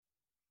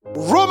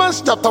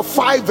Romans chapter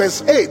 5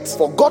 verse 8,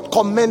 for God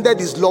commended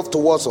his love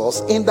towards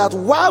us in that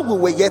while we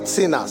were yet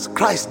sinners,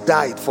 Christ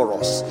died for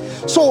us.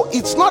 So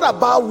it's not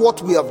about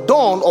what we have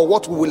done or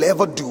what we will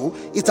ever do,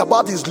 it's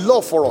about his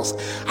love for us.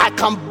 I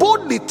can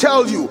boldly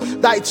tell you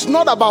that it's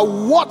not about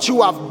what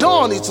you have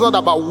done, it's not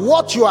about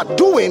what you are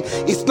doing,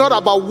 it's not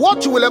about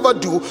what you will ever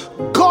do.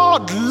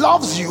 God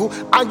loves you,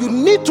 and you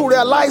need to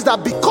realize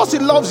that because he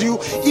loves you,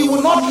 he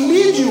will not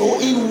leave you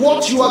in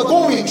what you are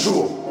going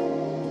through.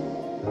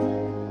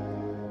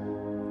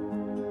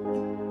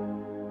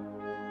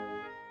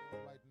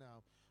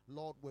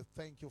 Lord, we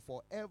thank you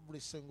for every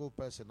single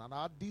person, and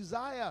our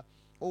desire,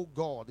 oh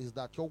God, is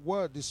that your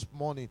word this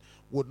morning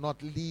would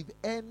not leave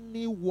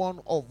any one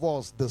of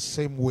us the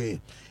same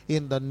way.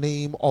 In the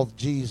name of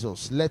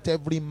Jesus, let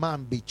every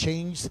man be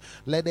changed,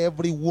 let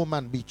every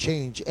woman be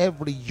changed,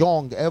 every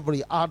young,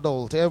 every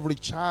adult, every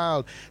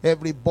child,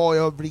 every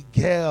boy, every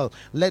girl,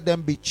 let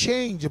them be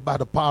changed by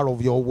the power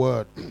of your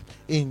word.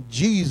 In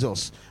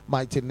Jesus'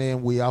 mighty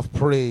name we have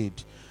prayed.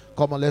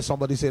 Come on, let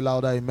somebody say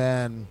louder,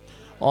 amen.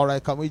 All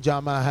right, can we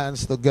jam our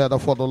hands together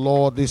for the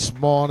Lord this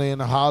morning?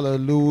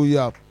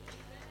 Hallelujah.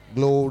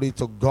 Glory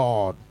to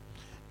God.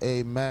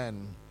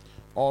 Amen.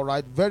 All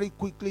right, very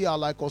quickly, I'd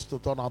like us to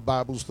turn our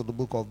Bibles to the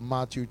book of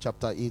Matthew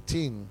chapter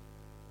 18.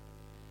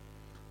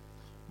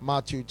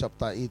 Matthew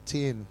chapter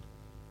 18.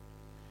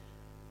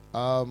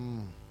 I've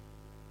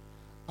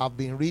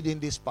been reading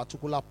this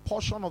particular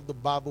portion of the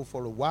Bible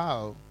for a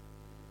while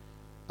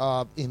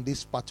in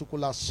this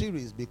particular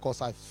series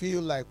because I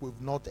feel like we've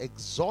not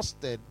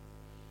exhausted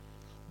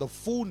the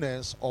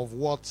fullness of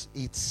what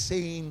it's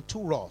saying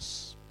to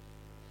us.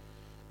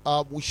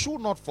 We should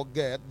not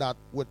forget that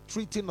we're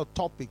treating a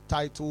topic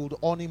titled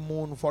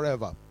Honeymoon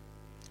Forever.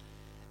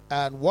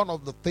 And one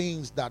of the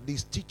things that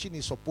this teaching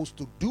is supposed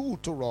to do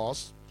to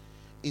us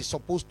is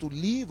supposed to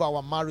leave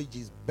our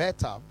marriages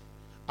better,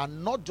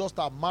 and not just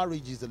our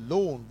marriages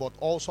alone, but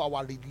also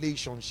our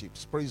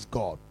relationships. Praise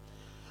God.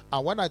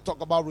 And when I talk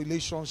about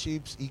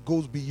relationships, it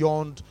goes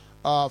beyond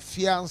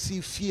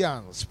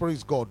fiancé.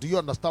 Praise God. Do you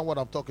understand what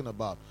I'm talking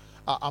about?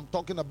 I'm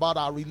talking about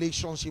our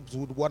relationships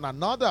with one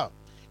another,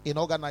 in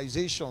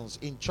organizations,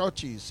 in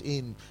churches,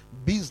 in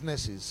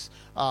businesses,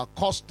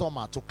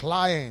 customer to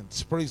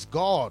clients. Praise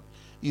God.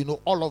 You know,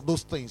 all of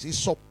those things. It's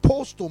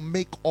supposed to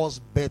make us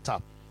better.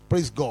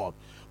 Praise God.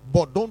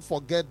 But don't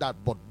forget that.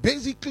 But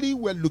basically,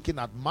 we're looking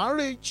at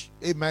marriage.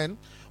 Amen.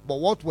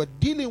 But what we're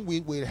dealing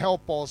with will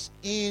help us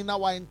in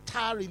our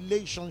entire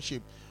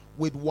relationship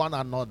with one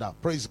another.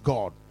 Praise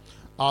God.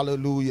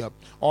 Hallelujah.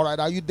 All right,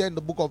 are you there in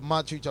the book of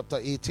Matthew chapter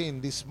 18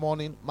 this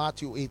morning?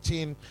 Matthew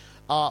 18,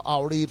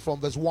 I'll read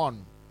from verse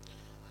 1.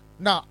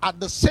 Now, at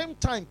the same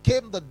time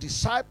came the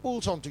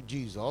disciples unto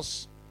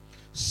Jesus,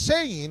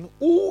 saying,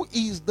 who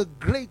is the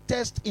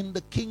greatest in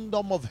the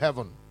kingdom of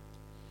heaven?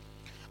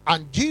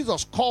 And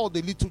Jesus called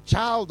a little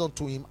child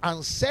unto him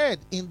and said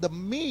in the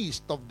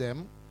midst of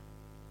them,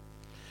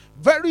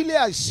 verily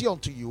I say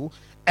unto you,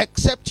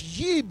 except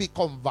ye be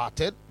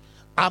converted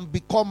and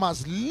become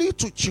as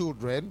little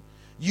children,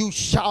 you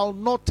shall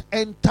not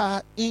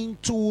enter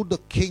into the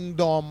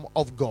kingdom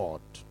of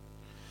God.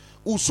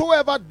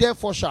 Whosoever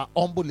therefore shall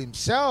humble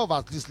himself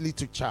as this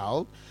little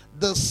child,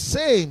 the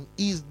same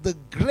is the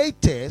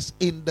greatest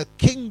in the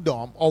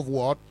kingdom of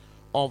what?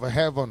 Of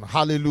heaven.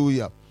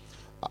 Hallelujah.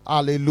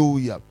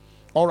 Hallelujah.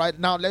 All right,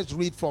 now let's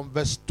read from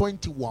verse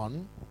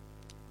 21.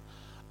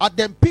 And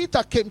then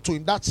Peter came to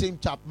him, that same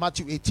chapter,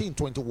 Matthew 18,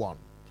 21.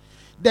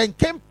 Then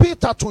came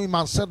Peter to him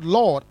and said,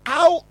 Lord,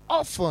 how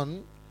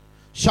often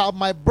shall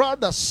my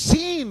brother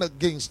sin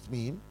against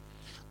me,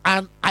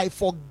 and I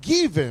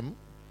forgive him?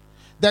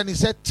 Then he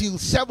said, till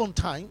 7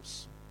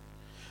 times.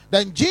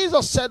 Then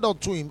Jesus said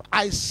unto him,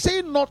 I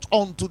say not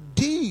unto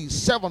thee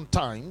 7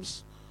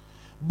 times,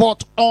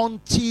 but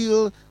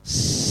until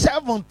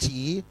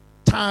 70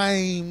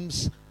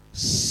 times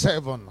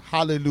 7.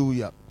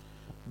 Hallelujah.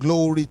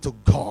 Glory to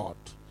God.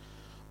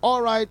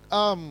 All right,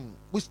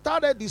 we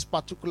started this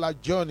particular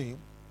journey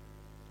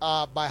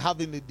by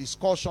having a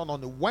discussion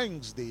on a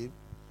Wednesday,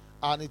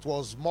 and it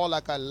was more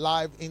like a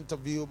live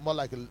interview, more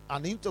like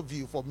an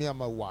interview for me and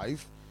my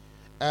wife.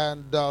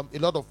 And a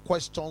lot of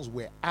questions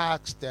were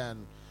asked,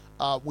 and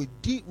we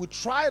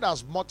tried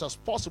as much as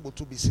possible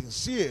to be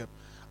sincere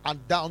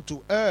and down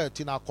to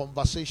earth in our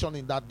conversation,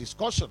 in that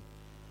discussion.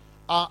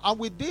 And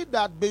we did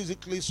that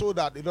basically so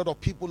that a lot of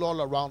people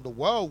all around the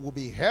world will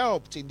be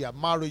helped in their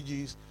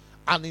marriages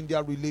and in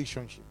their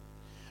relationship.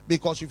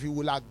 Because if you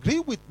will agree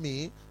with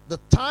me, the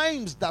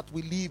times that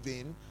we live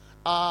in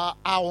are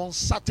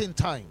uncertain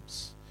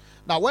times.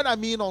 Now, when I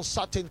mean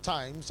uncertain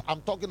times, I'm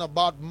talking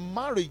about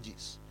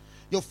marriages.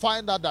 You'll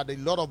find out that a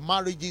lot of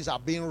marriages are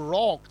being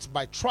rocked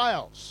by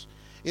trials.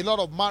 A lot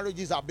of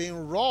marriages are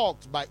being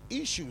rocked by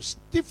issues.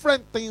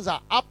 Different things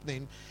are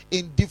happening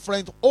in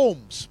different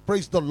homes.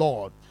 Praise the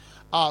Lord.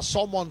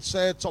 Someone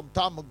said some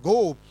time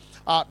ago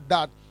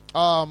that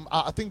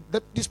I think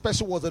that this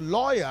person was a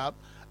lawyer,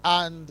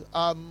 and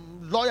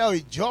lawyer, a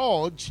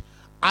judge,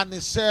 and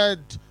he said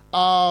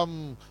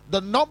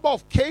the number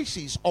of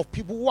cases of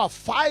people who are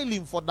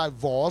filing for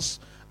divorce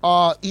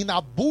in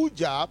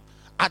Abuja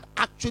had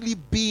actually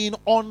been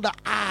on the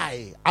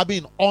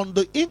on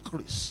the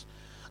increase.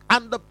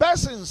 And the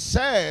person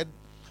said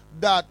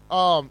that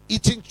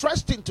it's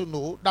interesting to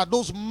know that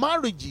those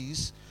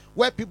marriages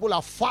where people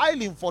are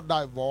filing for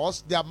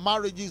divorce, they are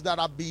marriages that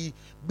are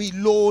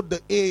below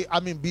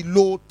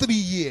below 3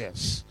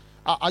 years.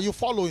 Are you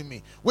following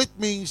me? Which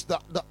means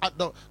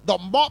the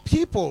more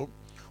people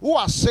who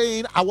are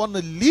saying, I want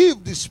to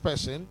leave this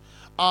person,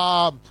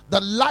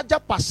 the larger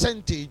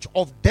percentage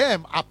of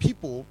them are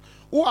people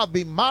who have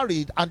been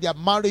married and their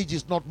marriage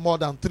is not more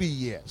than 3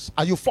 years.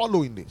 Are you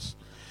following this?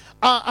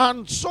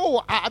 And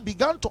so I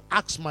began to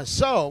ask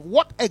myself,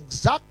 what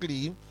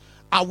exactly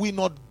are we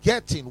not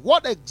getting?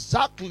 What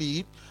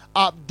exactly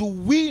do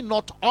we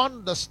not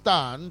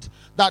understand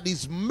that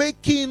is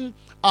making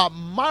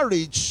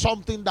marriage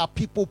something that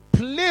people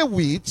play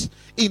with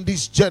in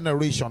this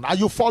generation? Are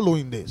you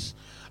following this?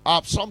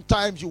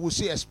 Sometimes you will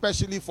see,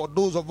 especially for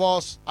those of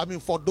us,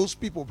 for those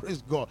people,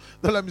 praise God.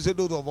 Don't let me say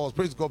those of us,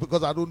 praise God,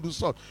 because I don't do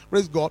so.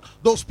 Praise God.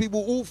 Those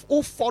people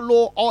who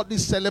follow all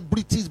these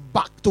celebrities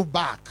back to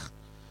back.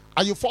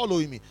 Are you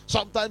following me?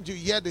 Sometimes you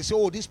hear they say,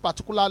 oh, this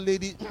particular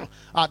lady,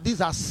 these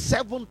are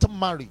 7th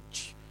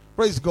marriage.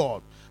 Praise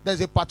God.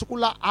 There's a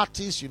particular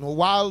artist,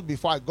 while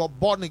before I got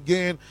born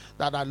again,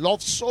 that I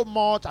love so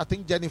much. I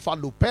think Jennifer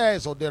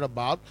Lopez or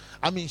thereabout.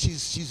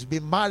 She's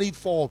been married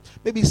for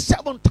maybe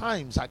 7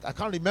 times. I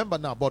can't remember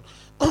now, but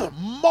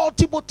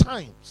multiple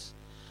times.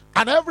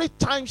 And every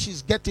time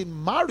she's getting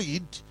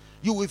married,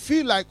 you will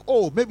feel like,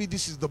 oh, maybe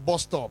this is the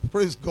bus stop.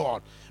 Praise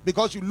God.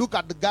 Because you look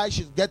at the guy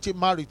she's getting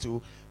married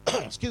to,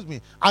 excuse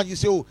me, and you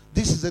say, oh,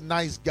 this is a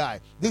nice guy.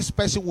 This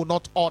person will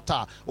not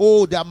alter.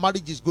 Oh, their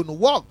marriage is going to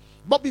work.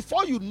 But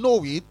before you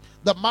know it,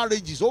 the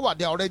marriage is over.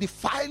 They're already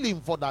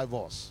filing for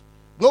divorce.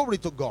 Glory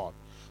to God.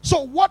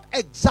 So what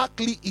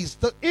exactly is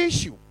the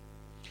issue?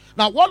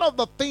 Now, one of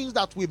the things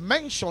that we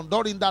mentioned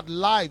during that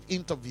live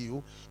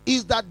interview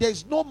is that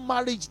there's no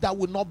marriage that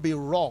will not be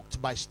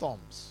rocked by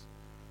storms.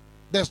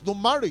 There's no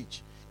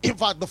marriage. In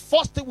fact, the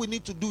first thing we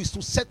need to do is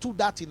to settle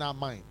that in our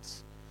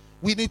minds.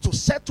 We need to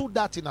settle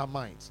that in our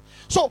minds.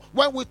 So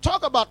when we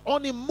talk about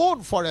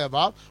honeymoon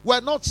forever, we're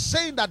not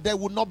saying that there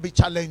will not be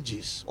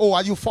challenges. Oh,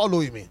 are you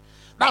following me?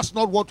 That's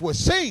not what we're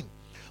saying.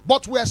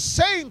 But we're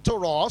saying to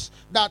us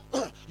that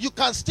you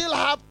can still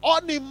have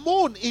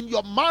honeymoon in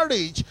your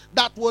marriage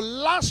that will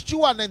last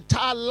you an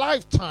entire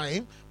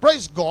lifetime,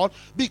 praise God,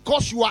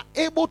 because you are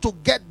able to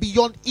get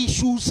beyond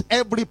issues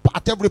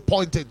at every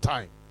point in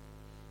time.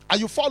 Are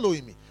you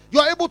following me? You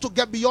are able to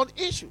get beyond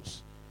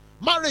issues.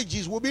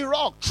 Marriages will be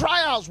rocked.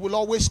 Trials will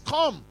always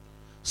come.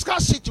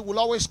 Scarcity will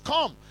always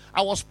come.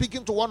 I was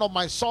speaking to one of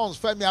my sons,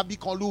 Femi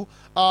Abikonlu.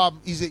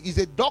 He's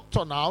a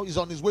doctor now. He's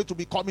on his way to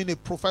becoming a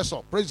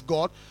professor. Praise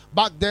God.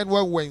 Back then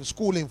when we were in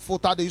school in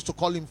Fota, they used to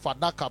call him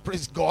Fadaka.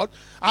 Praise God.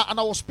 And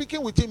I was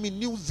speaking with him in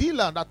New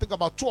Zealand, I think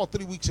about 2 or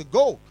 3 weeks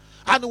ago.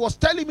 And he was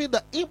telling me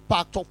the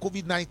impact of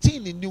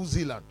COVID-19 in New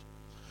Zealand.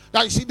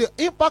 Now you see, the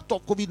impact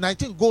of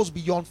COVID-19 goes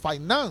beyond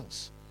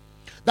finance.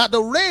 That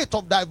the rate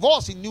of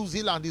divorce in New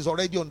Zealand is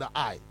already on the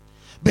high.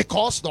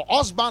 Because the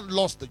husband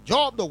lost the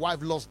job, the wife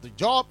lost the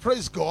job,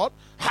 praise God,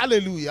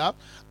 hallelujah.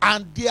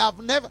 And they have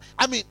never,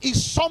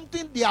 it's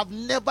something they have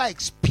never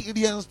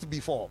experienced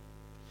before.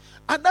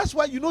 And that's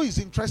why, it's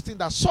interesting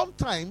that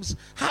sometimes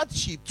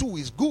hardship too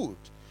is good.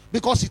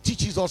 Because it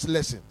teaches us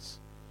lessons.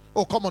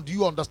 Oh, come on, do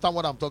you understand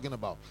what I'm talking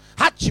about?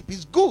 Hardship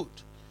is good.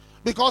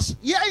 Because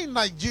here in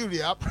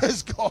Nigeria,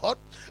 praise God,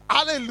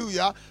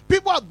 hallelujah,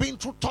 people have been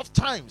through tough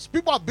times.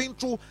 People have been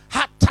through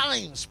hard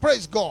times,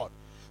 praise God.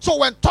 So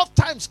when tough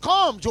times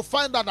come, you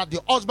find out that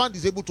the husband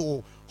is able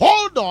to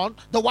hold on.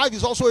 The wife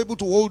is also able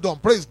to hold on,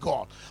 praise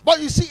God.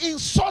 But you see, in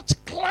such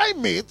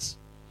climates,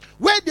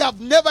 where they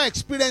have never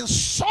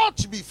experienced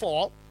such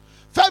before,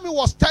 Femi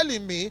was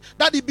telling me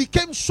that it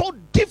became so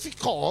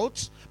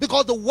difficult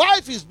because the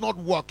wife is not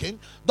working,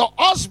 the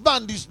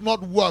husband is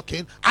not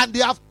working, and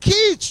they have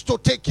kids to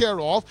take care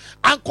of,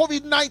 and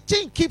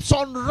COVID-19 keeps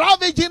on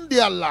ravaging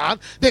their land.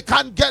 They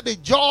can't get a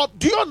job.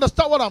 Do you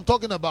understand what I'm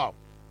talking about?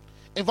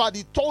 In fact,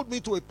 he told me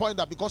to a point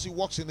that because he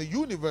works in a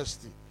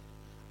university,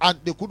 and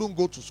they couldn't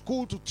go to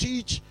school to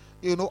teach,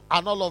 and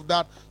all of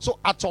that. So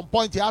at some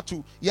point, he had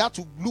to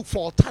look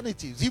for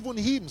alternatives. Even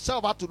he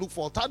himself had to look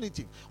for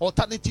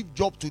alternative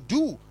job to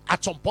do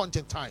at some point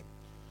in time.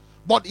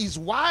 But his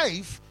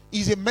wife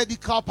is a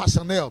medical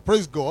personnel,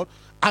 praise God,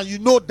 and you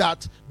know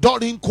that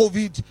during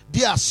COVID,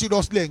 they are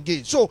seriously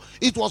engaged. So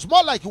it was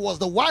more like it was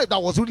the wife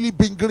that was really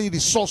bringing the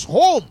source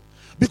home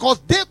because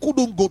they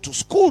couldn't go to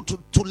school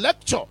to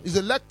lecture. He's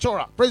a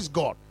lecturer, praise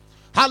God,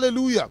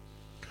 hallelujah.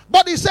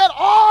 But he said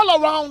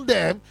all around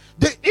them,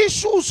 the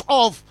issues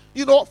of,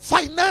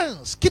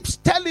 finance keeps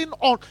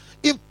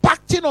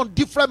impacting on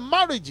different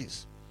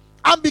marriages.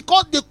 And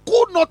because they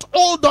could not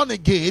hold on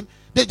again,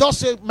 they just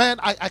say, man,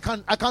 I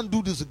can't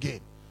do this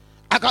again.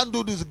 I can't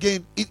do this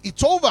again.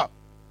 It's over.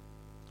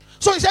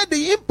 So he said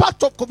the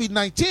impact of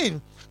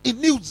COVID-19 in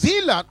New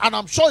Zealand, and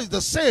I'm sure it's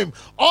the same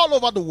all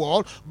over the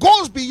world,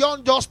 goes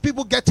beyond just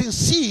people getting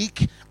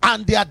sick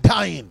and they are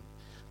dying.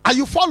 Are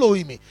you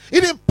following me?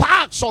 It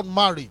impacts on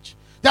marriage.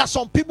 There are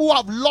some people who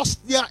have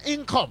lost their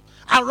income,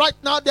 and right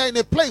now they're in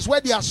a place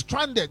where they are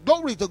stranded.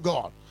 Glory to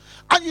God.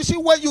 And you see,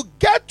 when you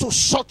get to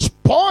such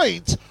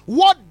point,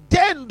 what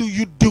then do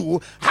you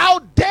do?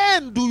 How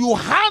then do you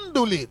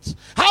handle it?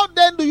 How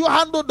then do you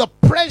handle the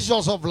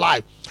pressures of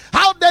life?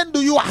 How then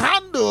do you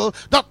handle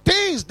the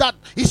things that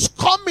is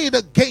coming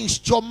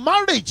against your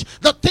marriage?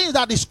 The things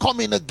that is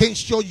coming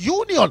against your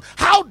union?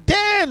 How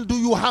then do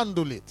you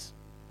handle it?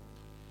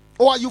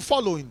 Or are you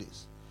following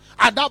this?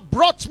 And that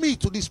brought me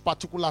to this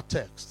particular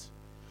text.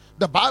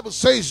 The Bible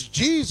says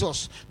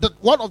Jesus, that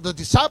one of the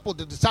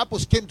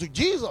disciples came to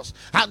Jesus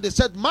and they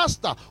said,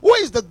 Master, who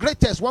is the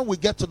greatest when we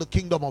get to the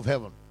kingdom of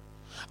heaven?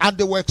 And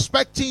they were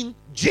expecting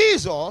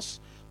Jesus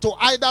to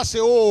either say,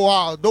 oh,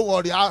 wow, don't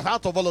worry,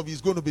 out of all of you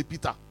is going to be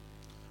Peter.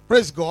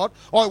 Praise God.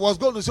 Or he was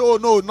going to say, oh,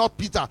 no, not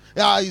Peter.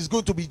 It's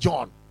going to be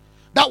John.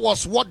 That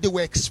was what they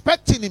were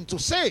expecting him to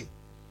say.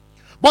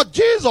 But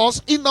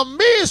Jesus, in the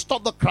midst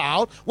of the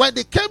crowd, when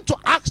they came to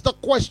ask the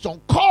question,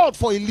 called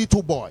for a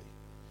little boy.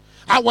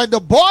 And when the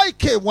boy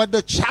came, when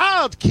the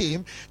child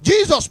came,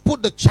 Jesus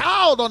put the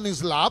child on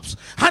his laps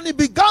and he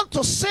began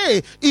to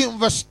say in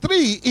verse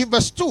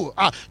 2.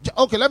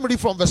 Okay, let me read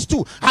from verse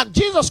 2. And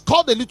Jesus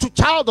called the little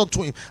child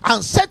unto him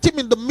and set him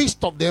in the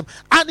midst of them.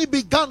 And he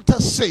began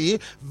to say,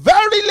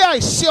 Verily I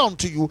say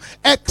unto you,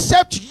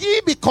 except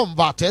ye be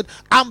converted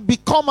and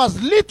become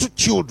as little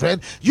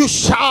children, you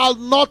shall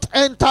not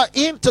enter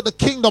into the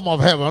kingdom of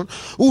heaven.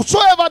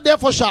 Whosoever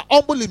therefore shall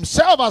humble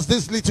himself as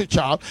this little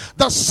child,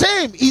 the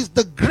same is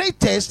the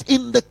greatest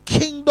in the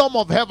kingdom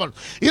of heaven.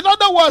 In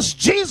other words,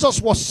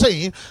 Jesus was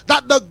saying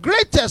that the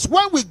greatest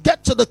when we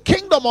get to the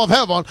kingdom of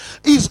heaven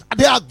is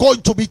they are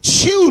going to be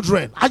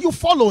children. Are you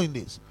following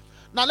this?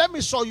 Now let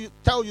me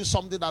tell you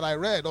something that I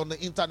read on the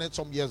internet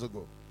some years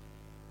ago.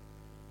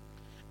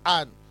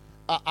 And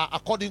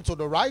according to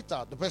the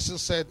writer, the person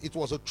said it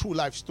was a true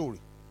life story.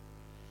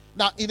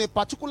 Now in a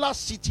particular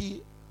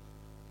city,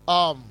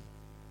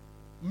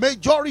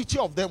 majority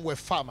of them were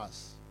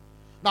farmers.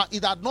 Now,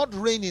 it had not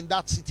rained in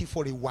that city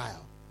for a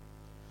while.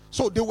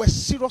 So they were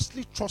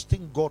seriously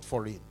trusting God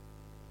for rain.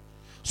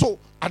 So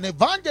an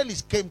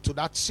evangelist came to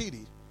that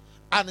city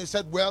and he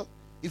said, well,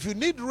 if you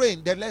need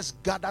rain, then let's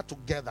gather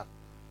together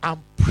and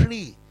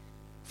pray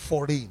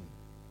for rain.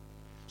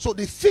 So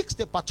they fixed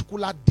a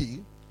particular day.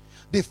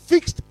 They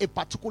fixed a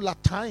particular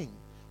time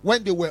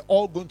when they were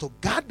all going to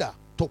gather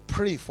to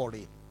pray for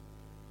rain.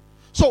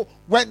 So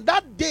when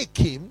that day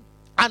came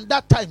and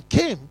that time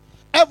came,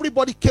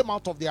 everybody came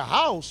out of their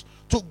house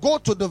to go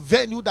to the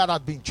venue that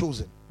had been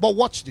chosen. But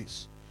watch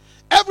this.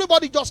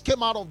 Everybody just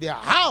came out of their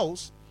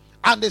house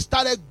and they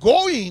started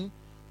going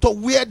to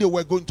where they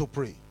were going to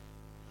pray.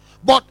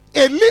 But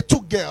a little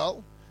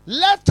girl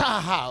left her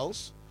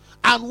house,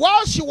 and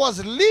while she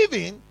was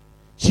leaving,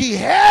 she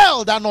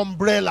held an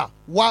umbrella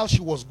while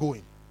she was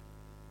going.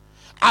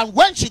 And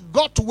when she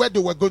got to where they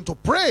were going to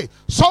pray,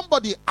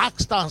 somebody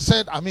asked her and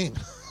said,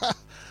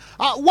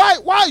 why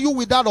are you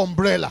with that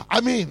umbrella?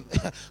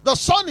 The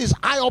sun is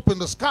high up in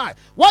the sky.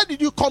 Why did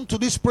you come to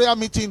this prayer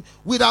meeting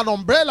with an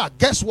umbrella?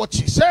 Guess what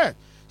she said?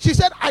 She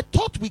said, I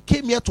thought we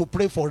came here to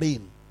pray for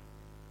rain.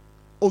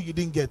 Oh, you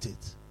didn't get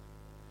it.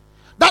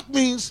 That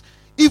means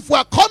if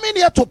we're coming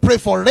here to pray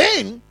for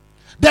rain,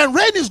 then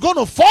rain is going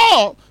to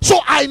fall. So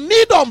I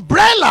need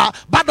umbrella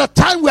by the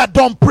time we are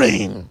done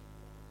praying.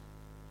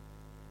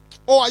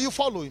 Oh, are you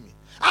following me?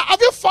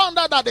 Have you found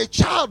out that a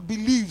child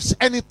believes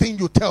anything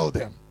you tell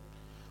them?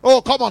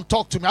 Oh, come on,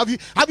 talk to me.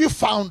 Have you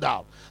found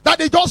out that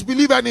they just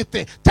believe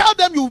anything? Tell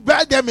them you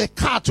buy them a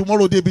car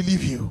tomorrow, they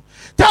believe you.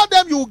 Tell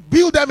them you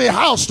build them a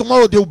house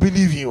tomorrow, they'll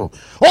believe you.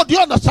 Oh, do you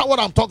understand what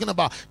I'm talking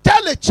about?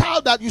 Tell a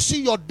child that you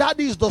see your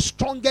daddy is the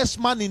strongest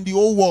man in the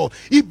whole world.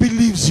 He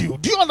believes you.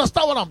 Do you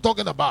understand what I'm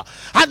talking about?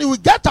 And he will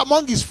get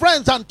among his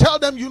friends and tell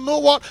them, you know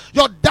what?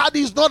 Your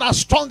daddy is not as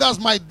strong as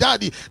my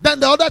daddy. Then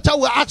the other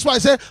child will ask why. I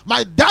say,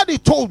 my daddy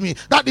told me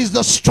that is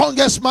the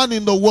strongest man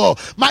in the world.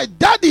 My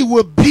daddy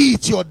will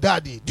beat your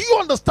daddy. Do you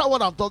understand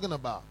what I'm talking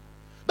about?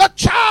 The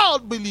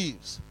child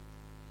believes.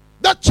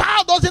 The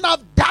child doesn't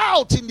have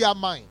doubt in their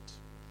mind.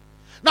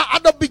 Now,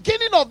 at the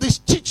beginning of this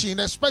teaching,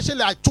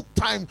 especially I took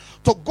time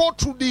to go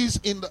through this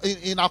in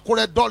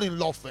Akure during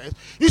Love Fest.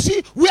 You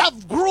see, we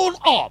have grown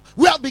up.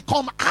 We have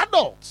become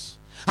adults.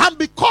 And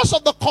because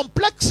of the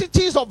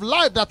complexities of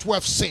life that we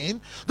have seen,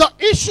 the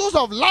issues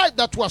of life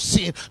that we have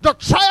seen, the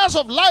trials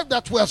of life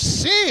that we have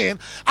seen,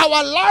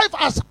 our life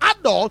as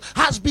adults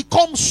has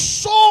become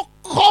so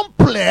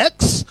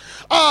complex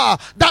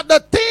that the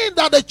thing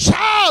that the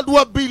child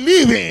will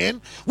believe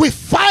in, we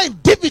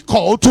find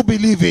difficult to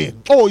believe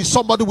in. Oh, is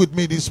somebody with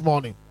me this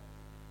morning?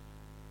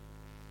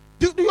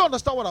 Do you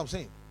understand what I'm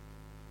saying?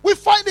 We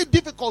find it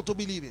difficult to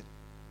believe in.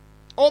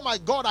 Oh my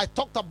God, I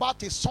talked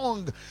about a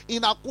song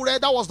in Akure.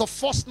 That was the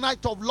first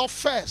night of Love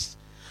Fest.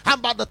 And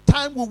by the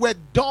time we were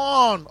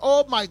done,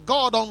 oh my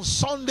God, on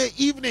Sunday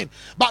evening,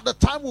 by the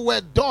time we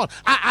were done,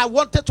 I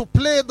wanted to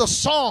play the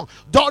song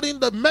during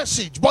the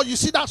message. But you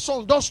see, that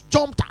song just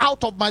jumped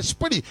out of my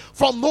spirit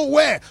from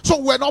nowhere.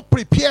 So we're not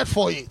prepared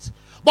for it.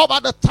 But by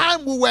the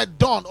time we were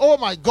done, oh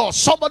my God,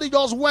 somebody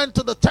just went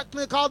to the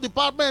technical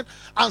department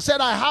and said,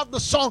 I have the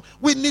song,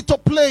 we need to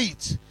play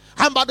it.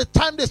 And by the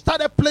time they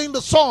started playing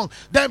the song,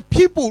 then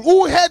people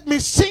who heard me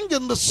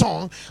singing the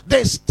song,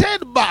 they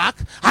stayed back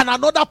and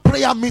another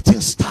prayer meeting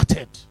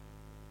started.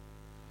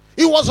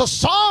 It was a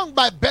song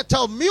by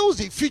Bethel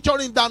Music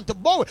featuring Dante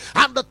Bowie,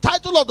 and the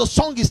title of the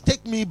song is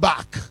Take Me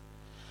Back.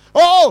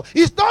 Oh,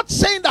 he's not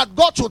saying that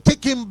God should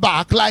take him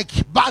back, like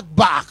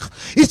back.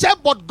 He said,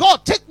 but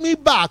God, take me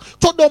back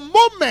to the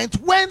moment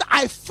when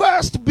I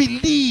first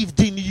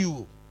believed in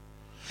you.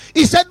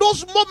 He said,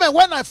 those moments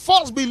when I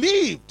first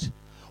believed,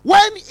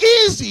 when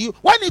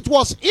it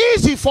was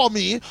easy for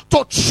me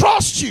to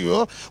trust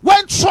you,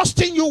 when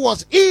trusting you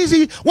was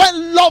easy,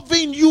 when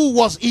loving you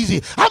was easy.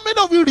 How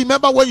many of you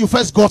remember when you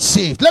first got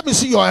saved? Let me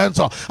see your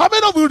answer. How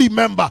many of you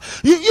remember?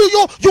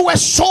 You were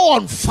so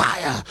on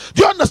fire.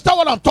 Do you understand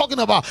what I'm talking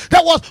about?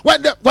 That was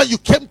when you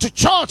came to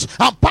church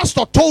and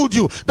pastor told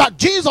you that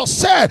Jesus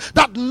said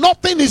that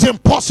nothing is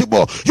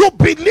impossible. You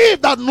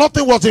believed that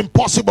nothing was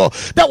impossible.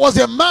 There was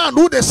a man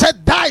who they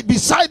said died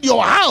beside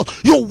your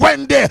house. You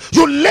went there.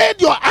 You laid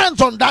your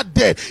hands on that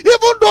dead,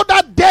 even though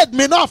that dead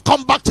may not have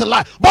come back to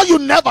life, but you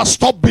never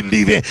stopped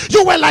believing.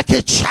 You were like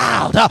a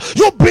child.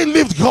 You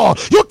believed God.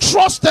 You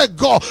trusted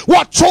God.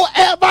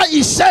 Whatsoever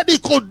he said he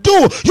could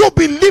do, you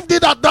believed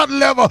it at that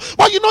level.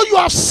 But you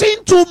have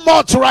seen too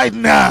much right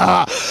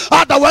now.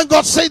 And when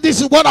God said this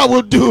is what I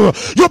will do,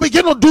 you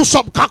begin to do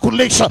some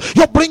calculation.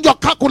 You bring your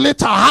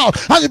calculator out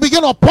and you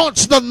begin to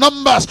punch the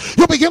numbers.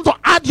 You begin to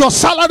add your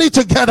salary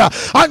together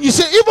and you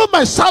say, even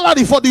my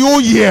salary for the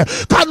whole year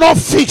cannot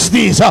fix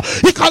this.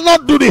 He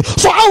cannot do this.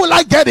 So how will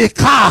I get a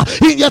car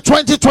in year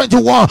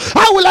 2021?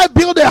 How will I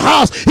build a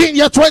house in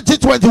year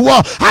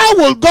 2021? How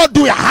will God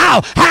do it?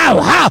 How?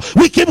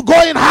 We keep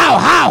going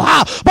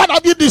how? But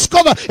have you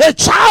discovered a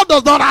child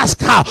does not ask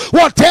how?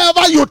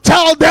 Whatever you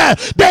tell them,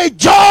 they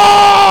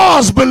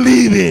just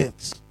believe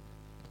it.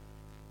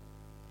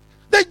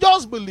 They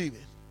just believe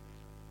it.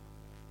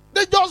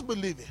 They just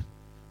believe it.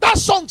 That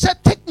song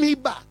said, take me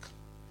back.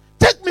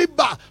 Take me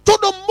back to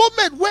the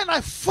moment when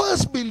I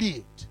first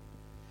believed.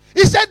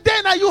 He said,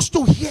 then I used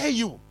to hear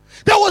you.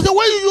 There was a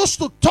way you used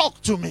to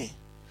talk to me.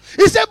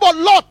 He said, but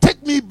Lord,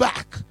 take me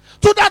back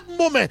to that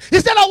moment. He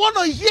said, I want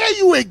to hear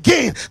you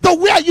again the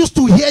way I used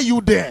to hear you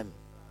then.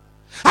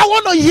 I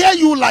want to hear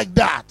you like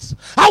that.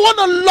 I want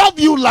to love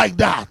you like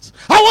that.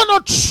 I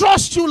want to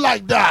trust you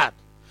like that.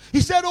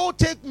 He said, oh,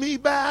 take me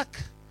back.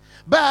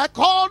 Back,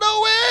 all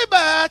the way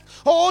back.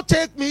 Oh,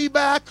 take me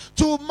back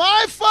to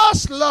my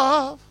first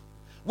love,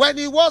 when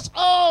it was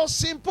all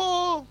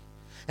simple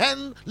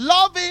and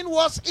loving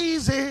was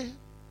easy,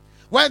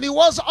 when it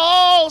was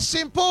all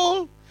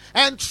simple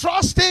and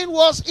trusting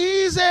was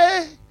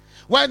easy,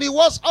 when it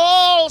was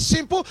all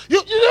simple.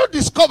 You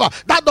discover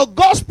that the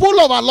gospel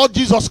of our Lord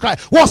Jesus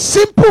Christ was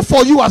simple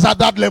for you as at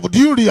that level. Do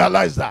you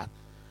realize that?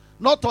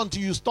 Not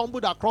until you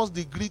stumbled across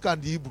the Greek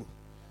and the Hebrew.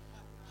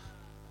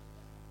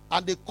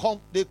 And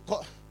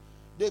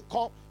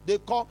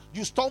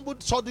you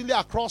stumbled suddenly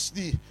across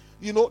the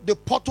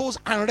portals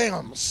and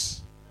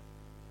realms.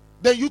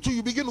 Then you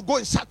begin to go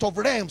in search of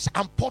realms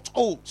and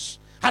portholes,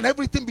 and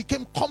everything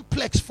became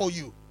complex for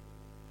you.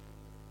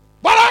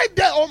 But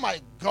oh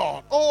my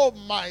God.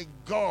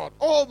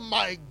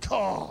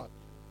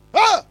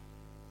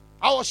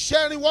 I was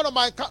sharing one of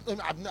my,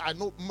 I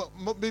know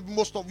maybe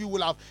most of you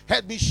will have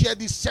heard me share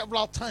this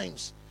several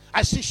times.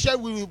 I still share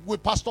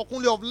with Pastor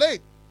Kunle of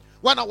late.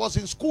 When I was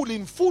in school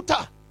in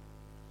Futa,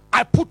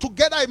 I put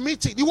together a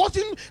meeting. It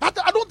wasn't, I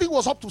don't think it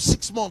was up to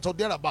 6 months or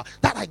thereabout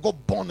that I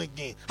got born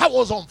again. I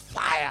was on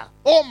fire.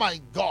 Oh my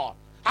God.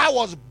 I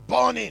was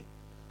burning.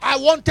 I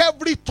want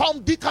every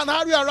Tom, Dick, and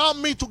Harry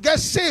around me to get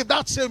saved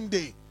that same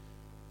day.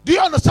 Do you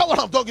understand what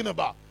I'm talking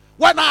about?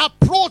 When I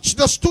approached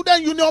the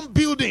student union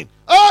building,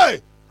 hey,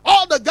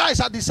 all the guys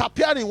are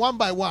disappearing one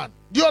by one.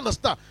 Do you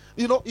understand?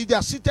 If they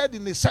are seated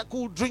in a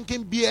circle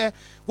drinking beer,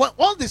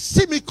 once they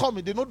see me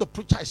coming, they know the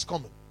preacher is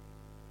coming.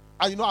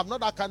 And I'm not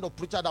that kind of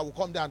preacher that will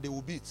come there and they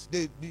will beat.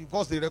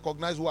 Because they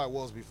recognize who I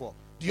was before.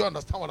 Do you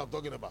understand what I'm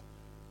talking about?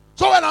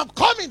 So when I'm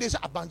coming, they say,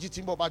 Banji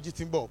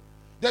Timbo.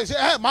 They say,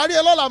 hey,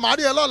 Maria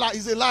Lola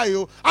is a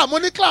lie.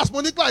 Money class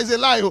is a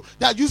lie.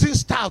 They are using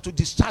style to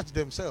discharge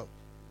themselves.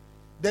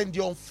 Then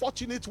the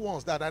unfortunate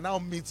ones that I now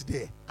meet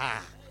there.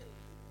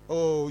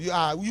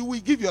 You will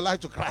give your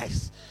life to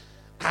Christ.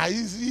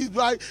 He's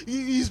by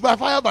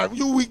fire, but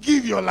you will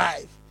give your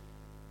life.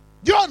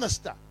 Do you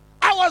understand?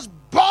 I was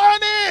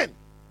burning.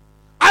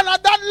 And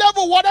at that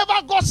level, whatever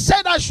God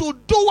said I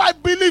should do, I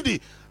believed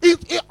it.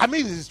 It's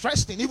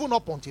interesting. Even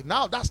up until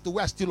now, that's the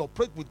way I still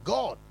operate with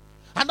God.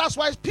 And that's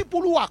why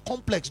people who are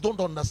complex don't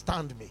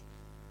understand me.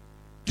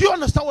 Do you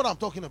understand what I'm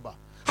talking about?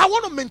 I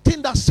want to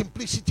maintain that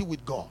simplicity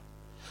with God.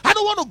 I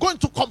don't want to go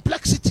into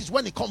complexities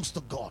when it comes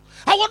to God.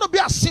 I want to be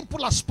as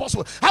simple as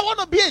possible. I want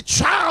to be a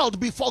child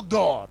before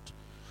God.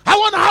 I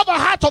want to have a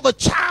heart of a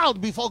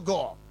child before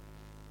God.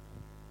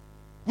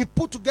 We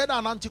put together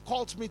an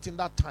anti-cult meeting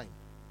that time.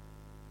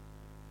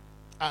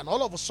 And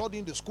all of a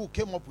sudden, the school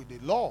came up with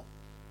a law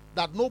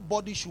that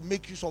nobody should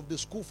make use of the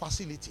school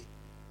facility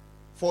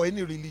for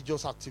any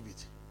religious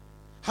activity.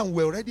 And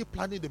we're already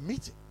planning the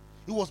meeting.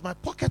 It was my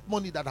pocket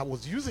money that I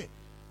was using.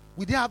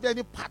 We didn't have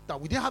any partner.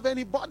 We didn't have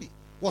anybody.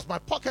 It was my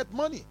pocket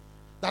money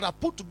that I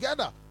put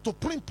together to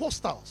print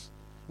posters.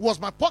 It was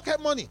my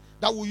pocket money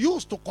that we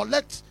used to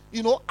collect,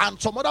 and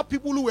some other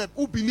people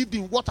who believed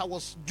in what I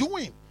was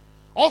doing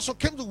also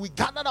came to, we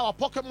gathered our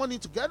pocket money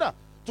together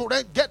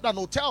to get an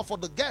hotel for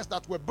the guests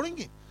that we're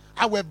bringing.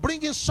 And we're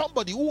bringing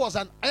somebody who was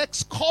an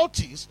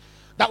ex-cultist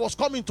that was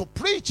coming to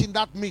preach in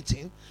that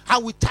meeting,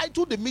 and we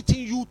titled the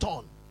meeting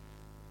U-Turn.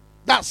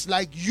 That's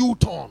like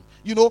U-Turn.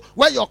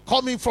 Where you're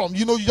coming from,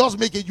 you just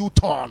make a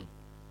U-Turn.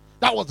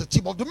 That was the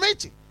theme of the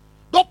meeting.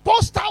 The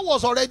poster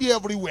was already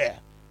everywhere.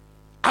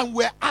 And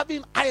we're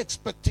having high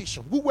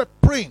expectation. We were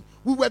praying.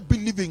 We were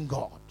believing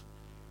God.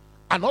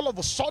 And all of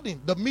a sudden,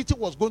 the meeting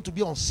was going to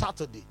be on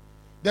Saturday.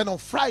 Then on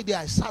Friday,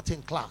 I sat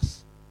in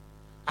class.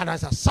 And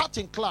as I sat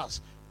in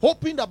class,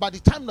 hoping that by the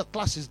time the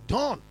class is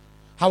done,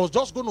 I was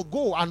just going to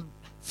go and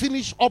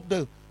finish up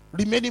the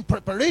remaining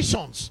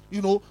preparations,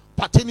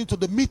 pertaining to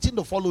the meeting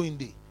the following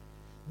day.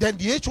 Then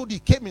the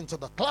HOD came into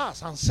the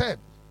class and said,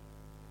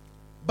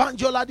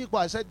 Banjo Ladipo.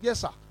 I said,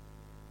 yes, sir.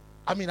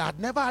 I mean, I'd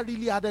never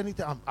really had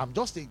anything. I'm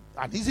just an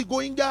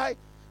easygoing guy.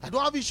 I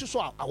don't have issues. So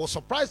I was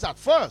surprised at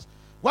first.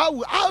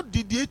 Well, how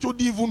did the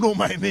HOD even know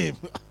my name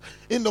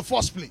in the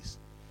first place?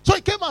 So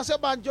he came and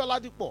said, Banjo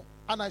Ladipo.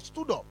 And I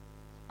stood up.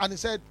 And he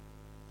said,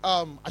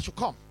 I should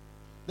come.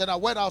 Then I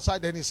went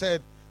outside and he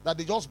said that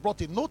they just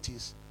brought a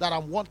notice that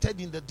I'm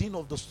wanted in the Dean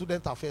of the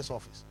Student Affairs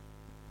office.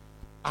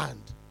 And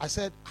I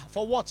said,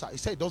 for what, sir? He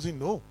said he doesn't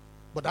know.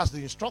 But that's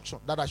the instruction,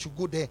 that I should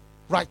go there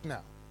right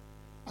now.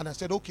 And I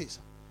said, okay,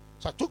 sir.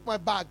 So I took my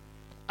bag,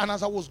 and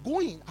as I was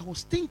going, I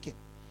was thinking,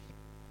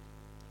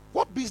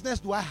 what business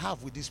do I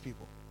have with these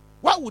people?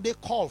 Why would they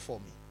call for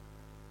me?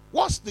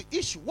 What's the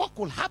issue? What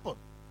could happen?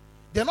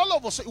 Then all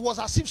of a sudden, it was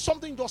as if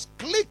something just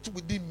clicked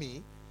within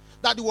me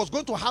that it was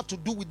going to have to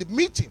do with the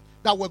meeting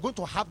that we're going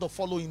to have the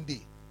following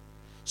day.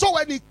 So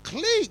when it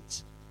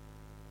clicked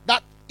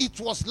that it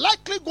was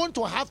likely going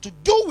to have to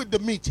do with the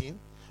meeting,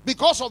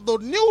 because of the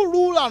new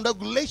rule and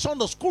regulation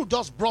the school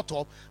just brought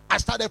up, I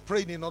started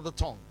praying in other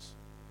tongues.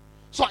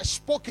 So I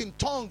spoke in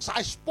tongues.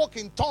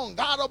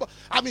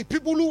 I mean,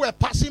 people who were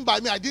passing by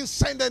me, I didn't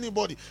send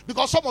anybody,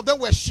 because some of them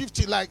were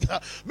shifting like,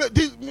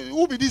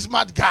 who be this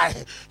mad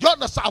guy? You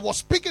understand? I was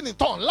speaking in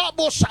tongues.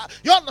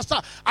 You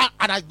understand?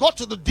 And I got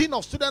to the Dean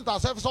of Student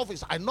Affairs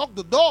office. I knocked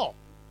the door.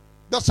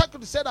 The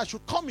secretary said I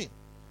should come in.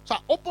 So I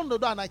opened the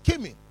door and I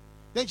came in.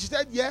 Then she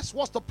said, yes,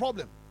 what's the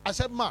problem? I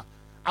said, ma,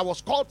 I was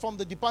called from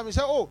the department. He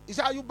said, oh, he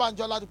said, are you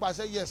Banjo Ladipo? I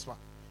said, yes, ma.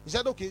 He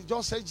said, okay,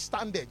 just say,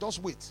 stand there,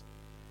 just wait.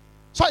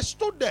 So I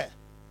stood there.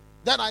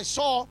 Then I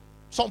saw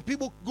some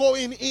people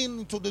going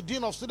into the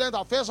Dean of Student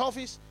Affairs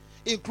office,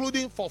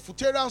 including for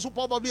Futarians who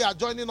probably are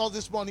joining us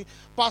this morning.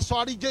 Pastor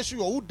Ari Jesu,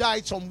 who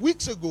died some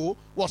weeks ago,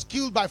 was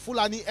killed by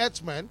Fulani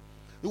herdsmen.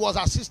 He was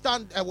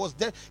assistant,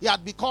 he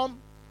had become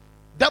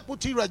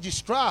deputy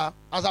registrar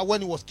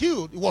when he was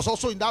killed. He was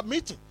also in that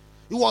meeting.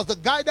 He was the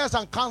guidance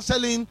and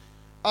counseling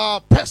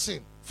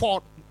person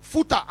for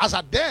Futa as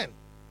a den.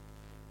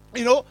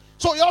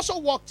 So he also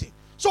walked in.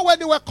 So when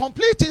they were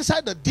complete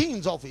inside the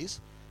dean's office,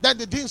 then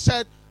the dean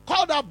said,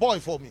 call that boy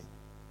for me.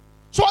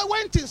 So I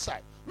went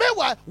inside.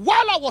 Meanwhile,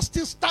 while I was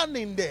still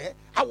standing there,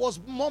 I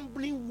was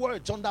mumbling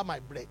words under my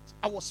breath.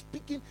 I was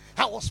speaking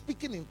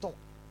in tongues.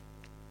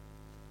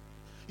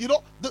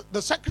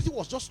 The secretary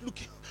was just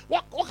looking,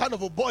 what kind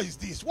of a boy is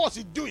this? What's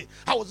he doing?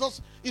 I was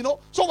just,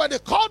 So when they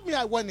called me,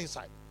 I went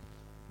inside.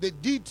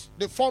 They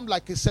formed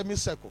like a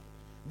semicircle.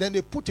 Then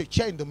they put a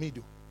chair in the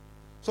middle.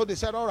 So they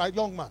said, all right,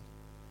 young man,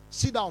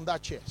 sit down on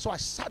that chair. So I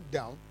sat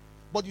down.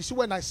 But you see,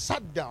 when I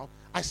sat down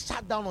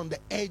on the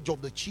edge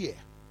of the chair.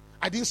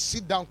 I didn't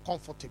sit down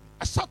comfortably.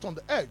 I sat on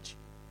the edge.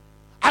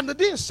 And the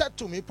dean said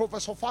to me,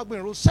 Professor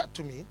Fagbinru said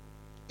to me,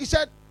 he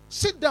said,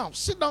 sit down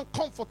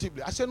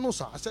comfortably. I said, no,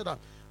 sir. I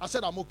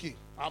said, I'm okay.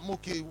 I'm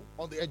okay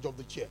on the edge of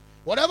the chair.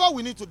 Whatever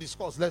we need to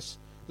discuss,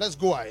 let's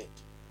go ahead.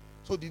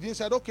 So the dean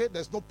said, okay,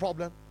 there's no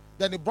problem.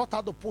 Then he brought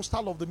out the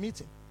postal of the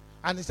meeting.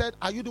 And he said,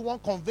 are you the one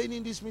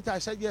convening this meeting? I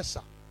said, yes,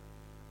 sir.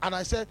 And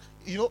I said,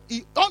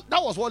 that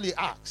was what he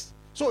asked.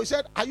 So he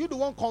said, are you the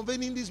one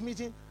convening this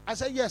meeting? I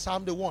said, yes,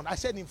 I'm the one. I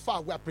said, in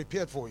fact, we are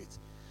prepared for it.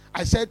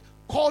 I said,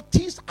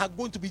 cultists are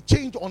going to be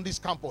changed on this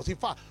campus. In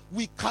fact,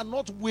 we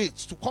cannot wait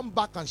to come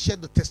back and share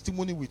the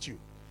testimony with you.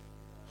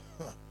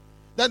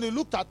 Then he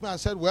looked at me and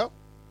said, well,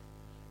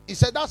 he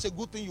said, that's a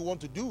good thing you want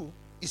to do.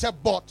 He said,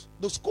 but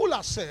the school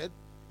has said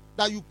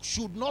that you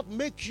should not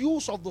make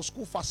use of the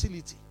school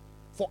facility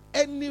for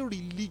any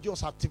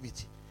religious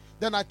activity.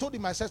 Then I told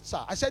him, I said,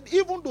 sir,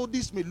 even though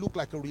this may look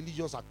like a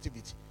religious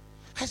activity,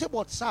 I said,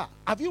 but sir,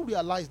 have you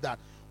realized that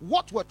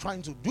what we're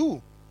trying to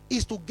do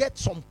is to get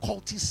some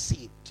cultists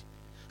saved?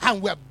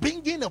 And we're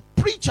bringing a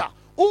preacher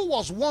who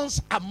was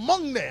once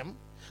among them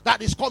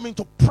that is coming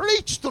to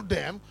preach to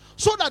them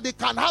so that they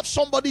can have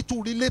somebody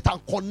to relate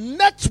and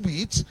connect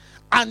with,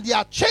 and they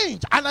are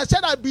changed. And I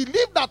said, I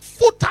believe that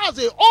Futa as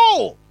a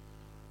whole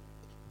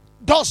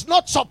does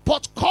not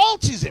support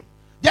cultism.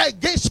 They're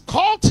against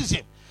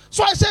cultism.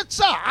 So I said,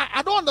 sir,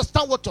 I don't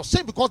understand what you're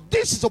saying, because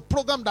this is a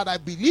program that I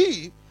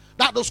believe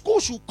that the school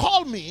should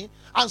call me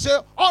and say,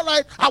 all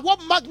right, at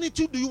what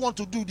magnitude do you want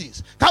to do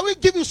this? Can we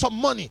give you some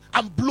money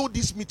and blow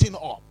this meeting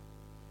up?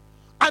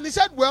 And he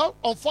said, well,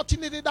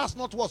 unfortunately, that's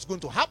not what's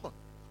going to happen.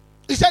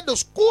 He said, the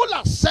school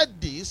has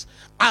said this,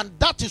 and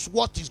that is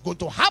what is going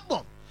to happen.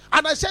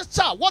 And I said,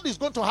 sir, what is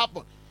going to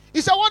happen?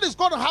 He said, what is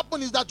going to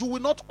happen is that you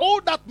will not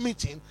hold that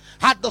meeting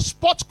at the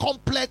sports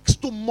complex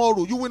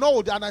tomorrow. You will not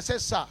hold it. And I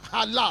said, sir,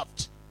 I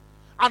laughed.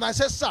 And I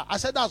said, sir, I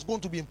said, that's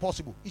going to be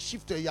impossible. He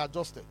shifted, he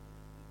adjusted.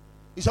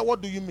 He said,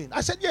 what do you mean?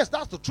 I said, yes,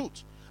 that's the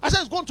truth. I said,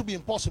 it's going to be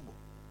impossible.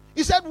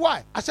 He said,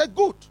 why? I said,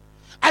 good.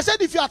 I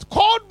said, if you had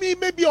called me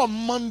maybe on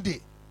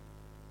Monday,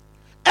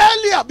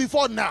 earlier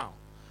before now,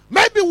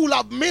 maybe we'll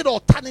have made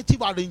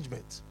alternative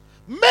arrangements.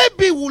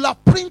 Maybe we'll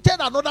have printed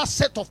another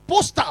set of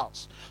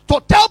posters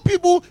to tell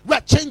people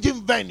we're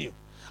changing venue.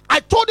 I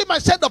told him, I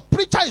said, the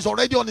preacher is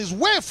already on his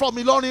way from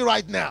Ilorin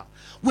right now.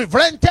 We've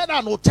rented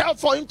an hotel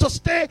for him to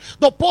stay.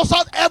 The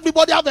posters,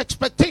 everybody have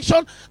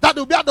expectation that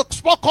he'll be at the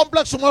sport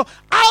complex tomorrow.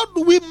 How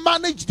do we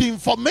manage the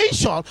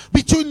information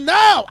between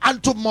now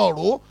and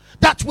tomorrow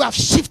that we have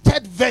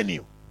shifted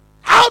venue?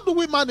 How do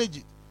we manage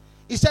it?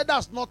 He said,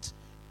 that's not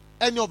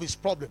any of his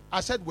problem.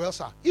 I said, well,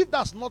 sir, if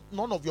that's not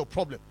none of your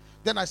problem,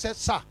 then I said,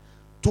 sir,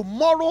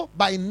 tomorrow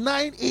by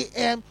 9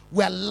 a.m.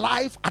 we're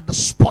live at the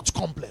sports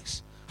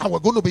complex, and we're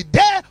going to be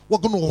there. We're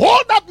going to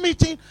hold that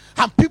meeting,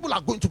 and people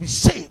are going to be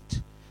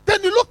saved. Then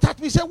he looked at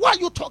me and said, why are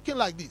you talking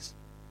like this?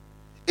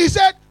 He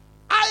said,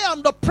 I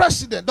am the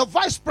president, the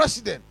vice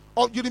president.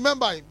 Oh, you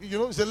remember him? You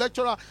know, he's a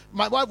lecturer.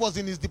 My wife was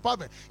in his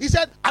department. He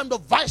said, I'm the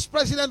vice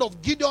president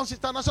of Gideon's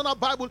International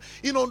Bible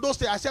in Ondo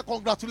State. I said,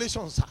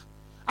 congratulations, sir.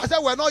 I said,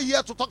 we're not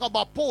here to talk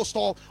about posts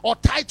or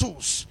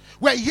titles.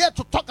 We're here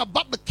to talk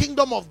about the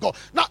kingdom of God.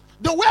 Now,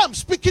 the way I'm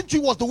speaking to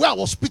you was the way I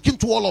was speaking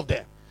to all of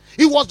them.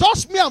 It was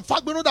just me and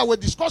Fagbeno that were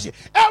discussing.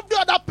 Every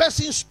other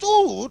person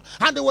stood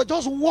and they were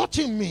just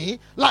watching me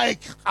like,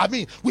 I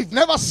mean, we've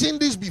never seen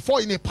this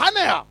before in a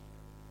panel.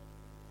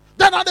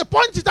 Then at the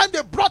point in time,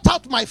 they brought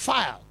out my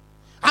file.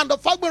 And the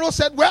Fagbeno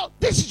said, well,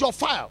 this is your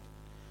file.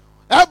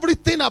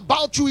 Everything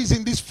about you is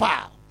in this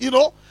file. You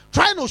know,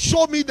 trying to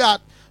show me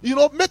that, you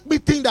know, make me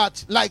think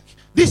that, like,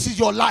 this is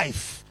your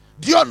life.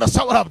 Do you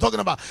understand what I'm talking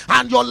about?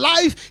 And your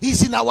life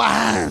is in our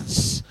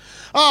hands.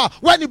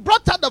 When he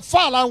brought out the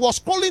file and was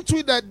calling to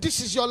it that this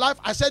is your life,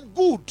 I said,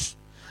 good.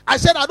 I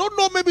said, I don't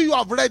know, maybe you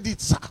have read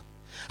it, sir.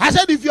 I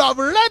said, if you have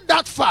read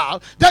that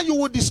file, then you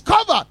will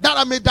discover that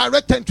I'm a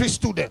direct entry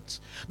student.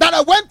 That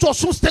I went to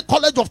Osun State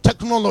College of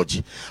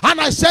Technology. And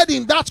I said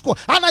in that school,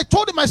 and I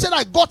told him, I said,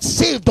 I got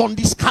saved on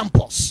this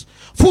campus.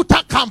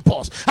 Futa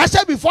campus. I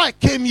said, before I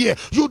came here,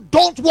 you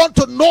don't want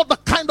to know the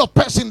kind of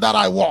person that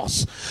I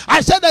was.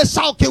 I said,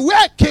 okay, where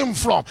I came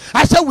from,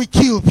 I said, we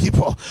kill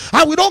people.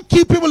 And we don't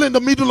kill people in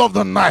the middle of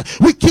the night.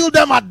 We kill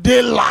them at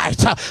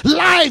daylight,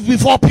 live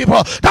before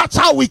people. That's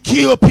how we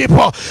kill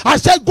people. I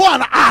said, go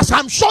and ask.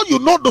 I'm sure you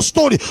know the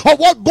story of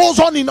what goes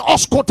on in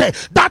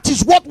Oskote. That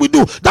is what we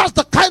do. That's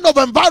the kind of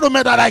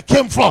environment that I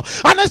came from.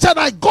 And I said,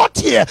 I got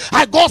here,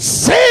 I got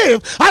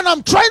saved, and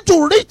I'm trying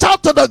to reach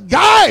out to the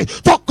guy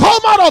to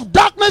come out of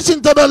darkness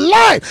into the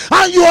light,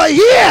 and you are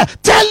here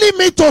telling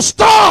me to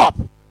stop.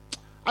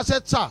 I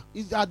said, sir,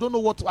 I don't know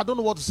what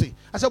to say.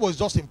 I said, well, it's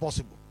just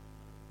impossible.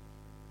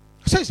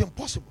 I said, it's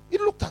impossible. He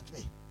looked at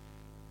me.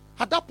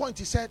 At that point,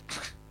 he said,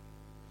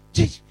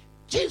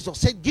 Jesus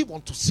said, give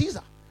unto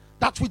Caesar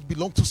that which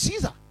belongs to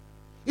Caesar.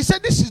 He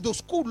said, this is the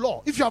school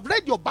law. If you have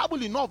read your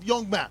Bible enough,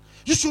 young man,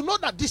 you should know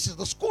that this is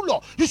the school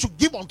law. You should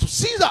give unto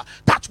Caesar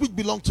that which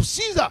belongs to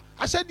Caesar.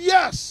 I said,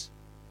 yes.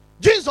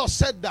 Jesus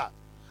said that.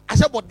 I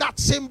said, but that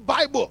same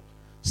Bible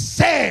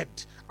said,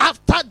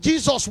 after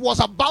Jesus was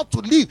about to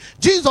leave,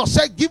 Jesus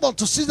said, give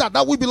unto Caesar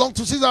that we belong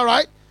to Caesar,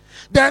 right?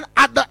 Then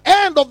at the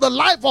end of the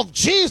life of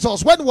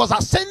Jesus, when he was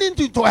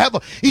ascending into heaven,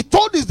 he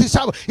told his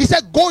disciples, he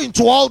said, go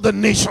into all the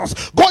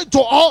nations, go into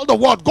all the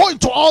world, go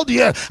into all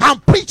the earth,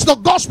 and preach the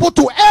gospel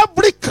to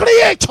every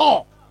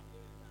creature.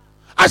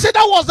 I said,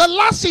 that was the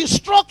last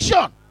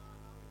instruction.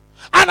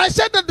 And I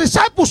said the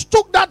disciples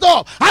took that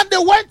up and they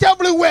went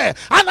everywhere.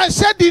 And I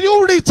said, did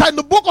you read in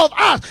the book of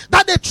Acts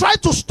that they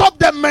tried to stop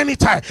them many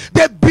times?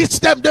 They beat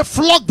them, they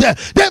flogged them,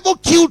 they even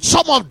killed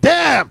some of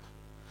them.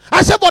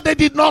 I said, but they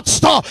did not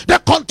stop. They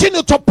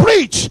continued to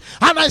preach.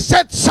 And I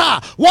said, sir,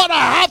 what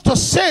I have to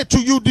say to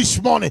you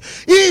this morning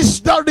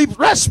is the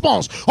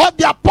response of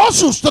the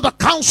apostles to the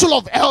council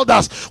of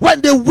elders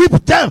when they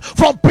whipped them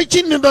from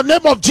preaching in the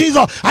name of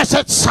Jesus. I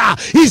said, sir,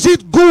 is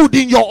it good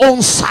in your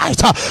own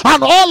sight?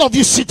 And all of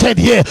you seated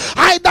here,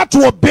 either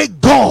to obey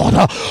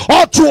God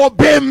or to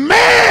obey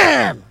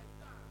man.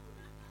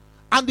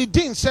 And the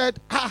dean said,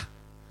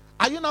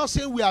 are you now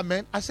saying we are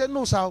men? I said,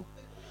 no, sir.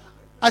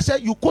 I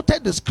said, you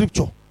quoted the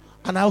scripture.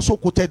 And I also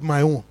quoted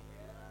my own.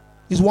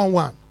 It's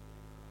 1:1.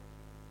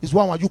 It's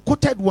 1:1. You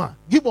quoted one.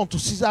 Give unto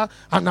Caesar,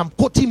 and I'm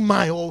quoting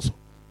mine also.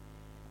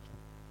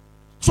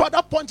 So at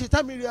that point in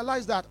time, he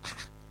realized that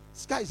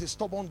this guy is a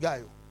stubborn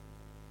guy.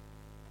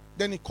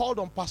 Then he called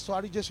on Pastor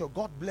Arijesio.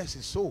 God bless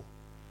his soul.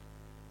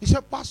 He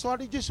said, Pastor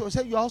Arijesio, he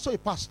said, you are also a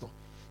pastor.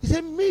 He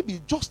said,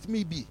 maybe, just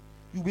maybe,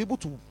 you'll be able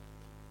to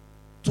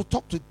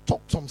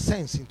talk some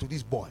sense into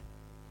this boy.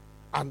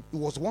 And he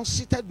was once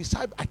seated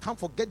beside, I can't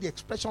forget the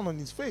expression on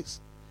his face.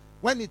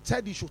 When he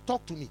said he should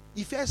talk to me,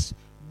 he first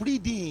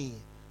breathed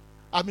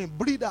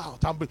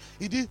out. And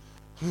he did.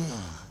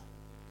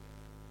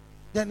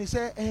 Then he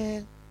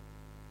said,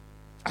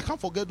 I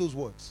can't forget those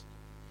words.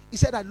 He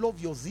said, I love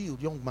your zeal,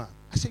 young man.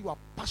 I said, you are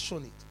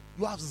passionate.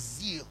 You have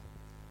zeal.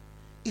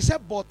 He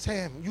said, but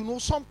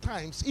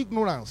sometimes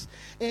ignorance.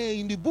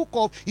 In the book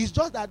of, it's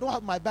just that I don't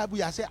have my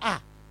Bible. I said,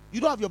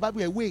 you don't have your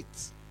Bible, wait.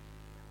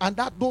 And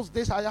those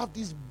days I have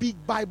this big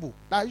Bible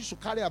that I used to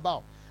carry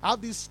about. I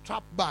have this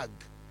strap bag.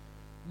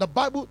 That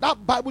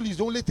Bible is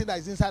the only thing that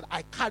is inside.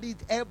 I carry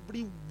it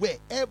everywhere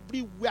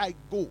I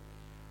go.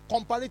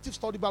 Comparative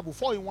study Bible,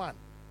 4-in-1.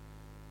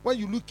 When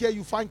you look here,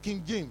 you find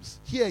King James.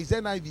 Here is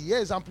NIV. Here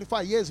is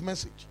Amplified. Here is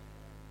Message.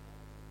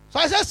 So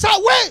I said, sir,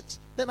 wait.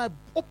 Then I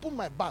opened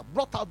my bag,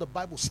 brought out the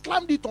Bible,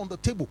 slammed it on the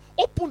table,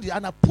 opened it,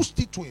 and I pushed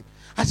it to him.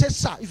 I said,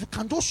 sir, if you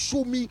can just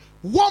show me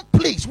one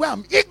place where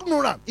I'm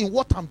ignorant in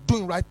what I'm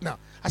doing right now,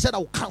 I said, I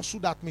will cancel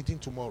that meeting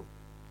tomorrow.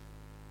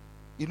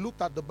 He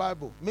looked at the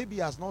Bible. Maybe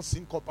he has not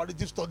seen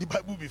comparative study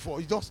Bible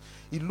before.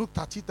 He looked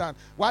at it, and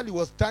while he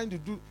was trying to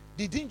do,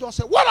 he didn't just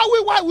say, what are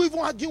we? Why are we even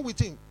arguing with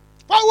him?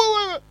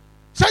 Wait.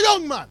 Say,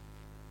 young man,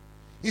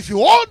 if you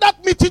hold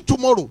that meeting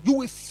tomorrow, you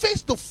will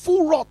face the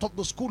full wrath of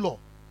the school law.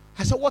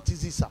 I said, what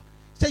is this, sir?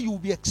 He said, you will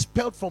be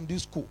expelled from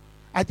this school.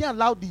 I didn't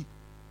allow the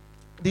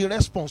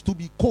response to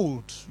be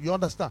cold. You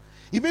understand?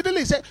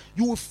 Immediately he said,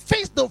 you will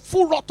face the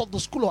full wrath of the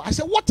school law. I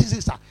said, what is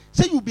this, sir?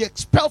 He said, you will be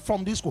expelled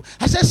from this school.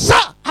 I said,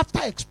 sir,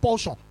 after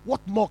expulsion,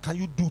 what more can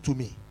you do to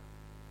me?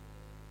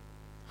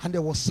 And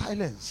there was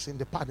silence in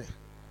the panel.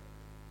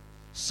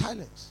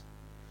 Silence.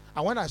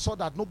 And when I saw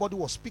that nobody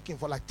was speaking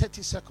for like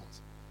 30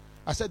 seconds,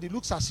 I said, it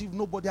looks as if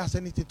nobody has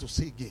anything to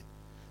say again.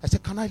 I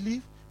said, can I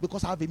leave?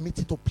 Because I have a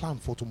meeting to plan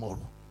for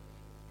tomorrow.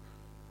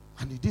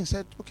 And he didn't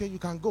say, okay, you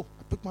can go.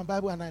 I picked my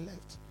Bible and I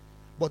left.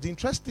 But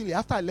interestingly,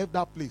 after I left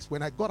that place,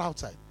 when I got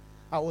outside,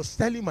 I was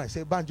telling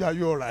myself, Banjo, are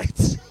you all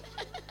right?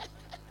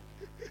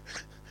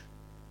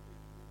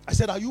 I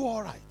said, are you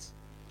all right?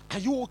 Are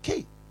you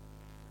okay?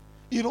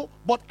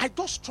 But I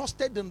just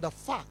trusted in the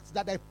fact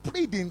that I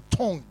prayed in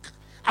tongue.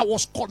 I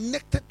was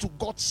connected to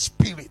God's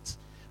Spirit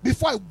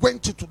before I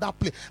went into that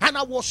place. And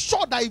I was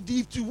sure that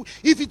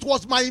if it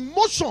was my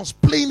emotions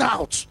playing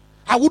out,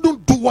 I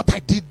wouldn't do what I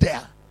did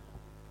there.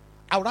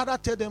 I would rather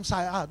tell them,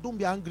 sir, don't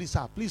be angry,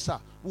 sir. Please, sir,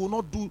 we will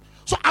not do.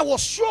 So I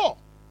was sure.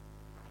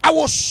 I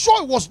was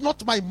sure it was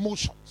not my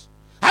emotions.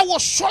 I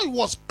was sure it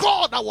was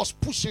God that was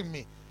pushing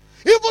me.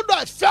 Even though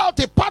I felt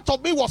a part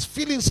of me was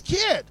feeling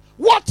scared.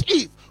 What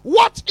if?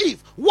 What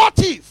if? What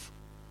if?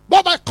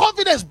 But my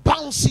confidence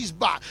bounces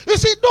back. You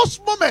see, those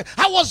moments,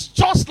 I was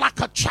just like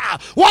a child.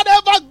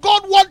 Whatever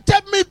God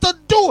wanted me to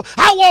do,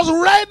 I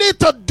was ready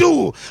to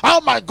do.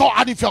 Oh my God.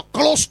 And if you're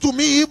close to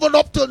me, even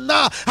up to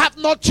now, I've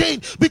not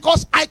changed.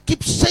 Because I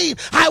keep saying,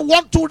 I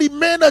want to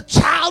remain a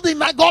child in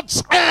my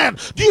God's hand.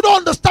 Do you don't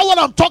understand what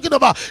I'm talking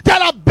about? There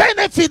are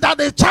benefits that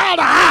a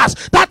child has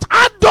that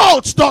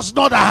adults does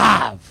not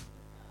have.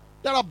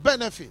 There are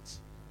benefits.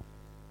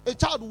 A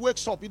child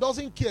wakes up, he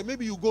doesn't care.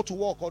 Maybe you go to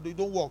work or they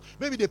don't work.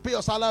 Maybe they pay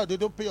your salary or they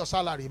don't pay your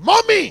salary.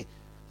 Mommy,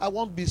 I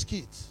want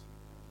biscuits.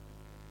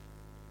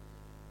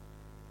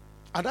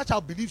 And that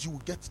child believes you will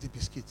get the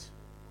biscuit.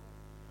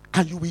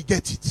 And you will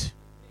get it.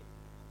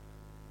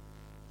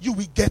 You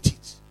will get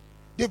it.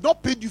 They've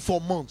not paid you for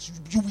months.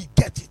 You will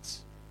get it.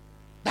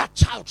 That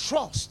child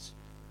trusts.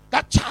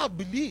 That child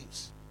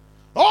believes.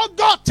 Oh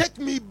God, take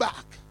me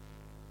back.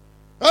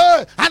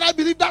 And I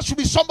believe that should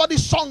be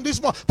somebody's song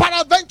this morning.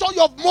 Peradventure, you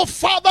have moved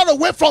farther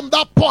away from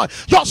that point.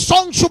 Your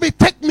song should be,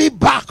 take me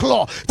back,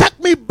 Lord. Take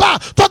me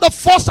back to the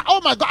first. Oh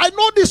my God, I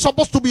know this is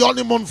supposed to be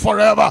honeymoon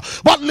forever.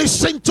 But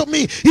listen to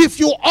me. If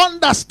you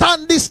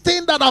understand this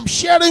thing that I'm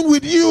sharing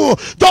with you,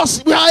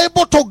 just be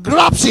able to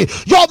grasp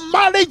it. Your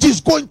marriage is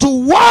going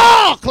to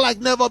work like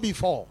never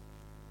before.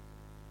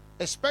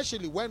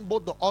 Especially when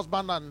both the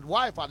husband and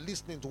wife are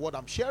listening to what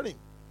I'm sharing.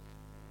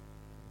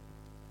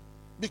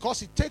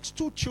 Because it takes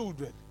 2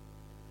 children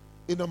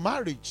in a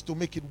marriage to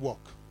make it work.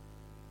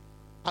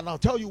 And I'll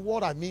tell you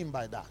what I mean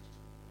by that.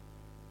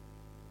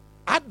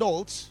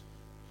 Adults,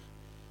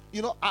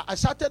 I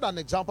started an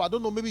example. I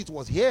don't know, maybe it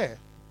was here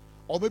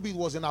or maybe it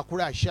was in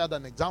Akure. I shared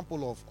an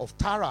example of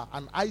Tara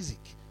and Isaac,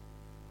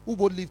 who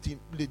both live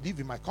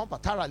in my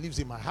compound. Tara lives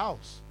in my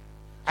house.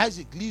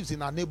 Isaac lives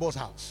in our neighbor's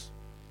house.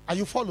 Are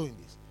you following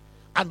this?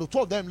 And the 2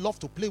 of them love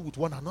to play with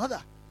one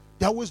another.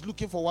 They're always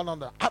looking for one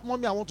another.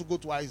 Mommy, I want to go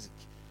to Isaac.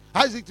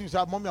 Isaac to say,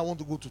 Mommy, I want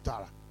to go to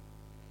Tara.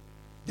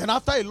 Then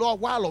after a long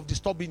while of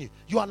disturbing you,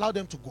 you allow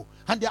them to go.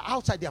 And they're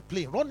outside, they're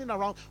playing, running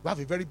around. We have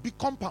a very big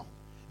compound.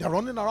 They're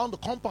running around the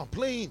compound,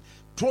 playing,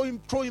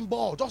 throwing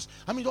ball. Just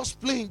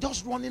playing,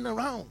 just running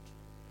around.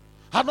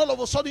 And all of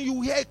a sudden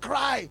you hear a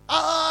cry.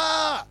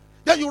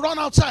 Then you run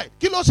outside.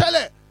 Kilo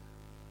Shele.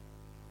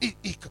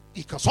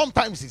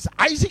 Sometimes it's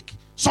Isaac.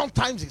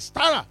 Sometimes it's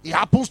Tara. It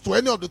happens to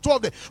any of the two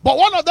of them. But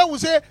one of them will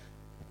say,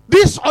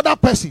 this other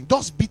person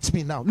just beats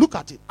me now. Look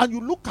at it. And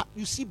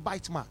you see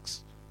bite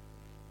marks.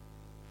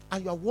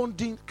 And you are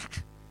wondering,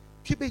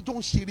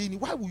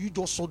 why will you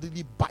just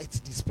suddenly bite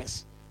this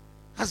person?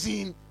 As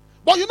in,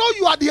 but you know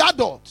you are the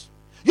adult.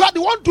 You are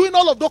the one doing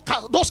all of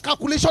those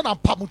calculations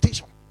and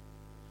permutation.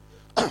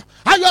 And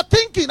you are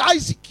thinking,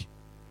 Isaac,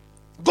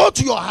 go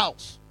to your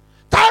house.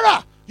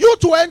 Tara, you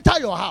to enter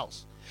your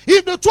house.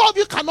 If the two of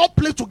you cannot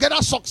play together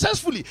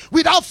successfully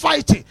without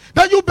fighting,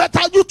 then you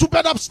two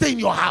better stay in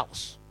your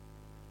house.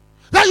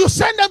 Then you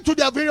send them to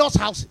their various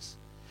houses.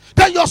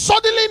 Then you're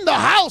suddenly in the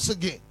house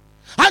again.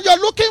 And you're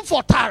looking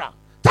for Tara.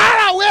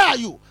 Tara, where are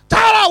you?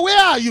 Tara,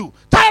 where are you?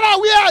 Tara,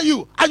 where are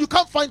you? And you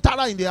can't find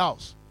Tara in the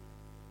house.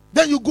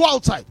 Then you go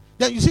outside.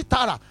 Then you see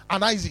Tara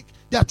and Isaac.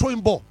 They are throwing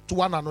ball to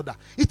one another.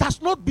 It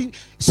has not been,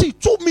 2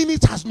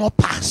 minutes has not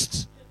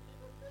passed.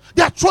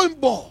 They are throwing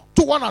ball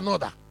to one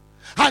another.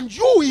 And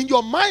you in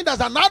your mind as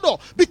an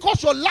adult,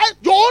 because your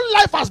own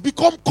life has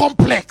become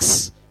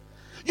complex.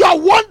 You are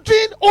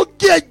wondering,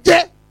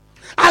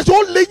 as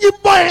only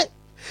boy,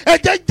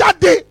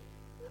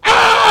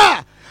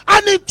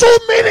 and in 2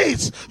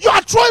 minutes, you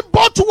are throwing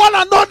ball to one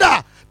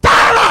another.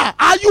 Tara,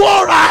 are you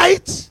all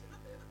right?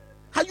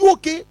 Are you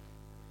okay?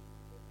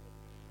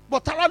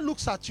 But Tara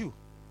looks at you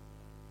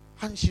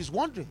and she's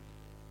wondering,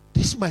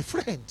 this is my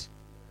friend.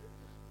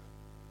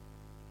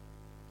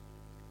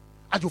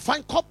 And you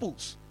find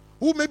couples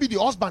who maybe the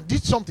husband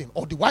did something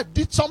or the wife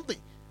did something,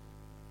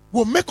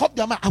 will make up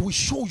their mind. I will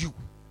show you.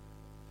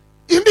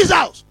 In this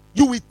house,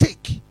 you will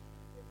take.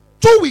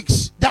 2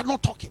 weeks, they are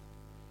not talking.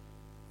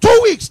 2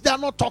 weeks, they are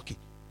not talking.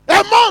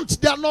 A month,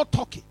 they are not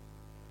talking.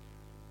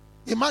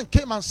 A man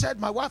came and said,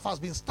 my wife has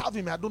been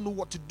starving me. I don't know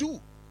what to do.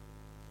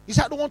 He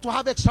said, I don't want to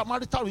have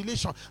extramarital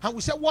relation. And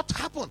we said, what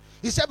happened?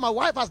 He said, my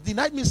wife has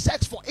denied me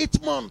sex for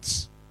 8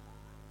 months.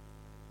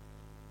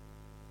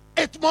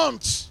 8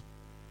 months.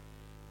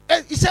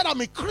 And he said,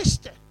 I'm a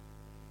Christian.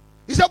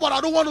 He said, but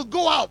I don't want to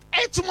go out.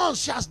 8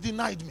 months she has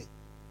denied me.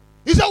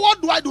 He said,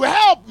 what do I do?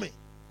 Help me.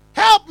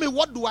 Help me.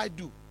 What do I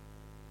do?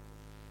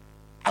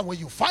 And when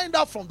you find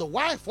out from the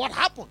wife what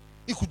happened,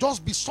 it could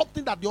just be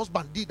something that the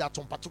husband did at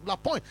some particular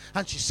point.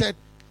 And she said,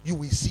 you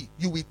will see.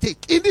 You will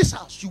take. In this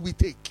house, you will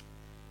take.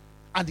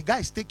 And the guy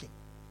is taking.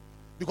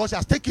 Because he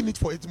has taken it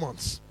for 8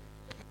 months.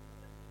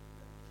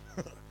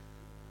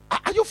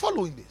 Are you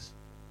following this?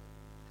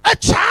 A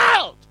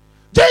child.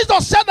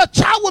 Jesus said the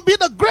child will be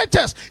the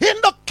greatest in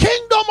the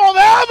kingdom of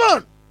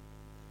heaven.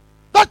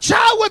 The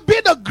child will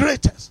be the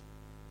greatest.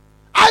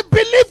 I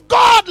believe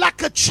God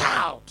like a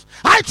child.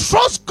 I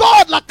trust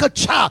God like a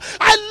child.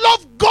 I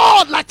love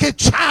God like a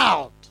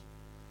child.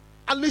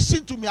 And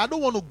listen to me, I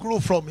don't want to grow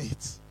from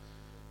it.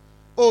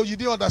 Oh, you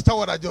didn't understand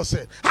what I just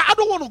said. I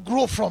don't want to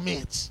grow from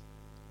it.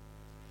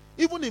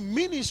 Even in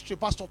ministry,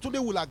 Pastor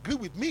Tunde will agree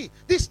with me.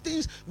 These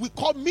things we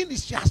call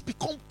ministry has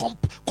become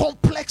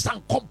complex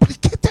and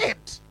complicated.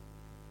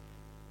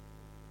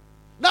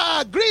 Now,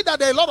 I agree that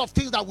there are a lot of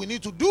things that we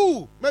need to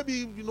do.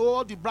 Maybe,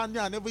 all the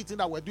branding and everything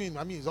that we're doing.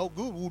 It's all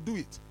good. We'll do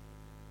it.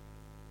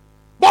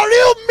 But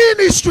real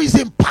ministry is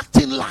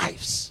impacting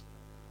lives.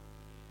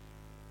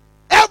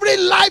 Every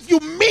life you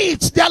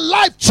meet, their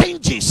life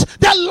changes.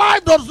 Their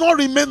life does not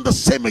remain the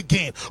same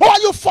again. Oh, are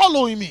you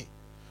following me?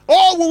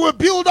 Oh, we will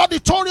build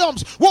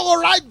auditoriums. We will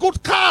ride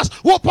good cars.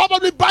 We'll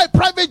probably buy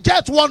private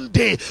jets one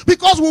day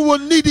because we will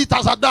need it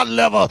as at that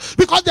level.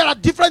 Because there are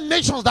different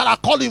nations that are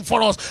calling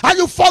for us. Are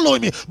you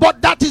following me?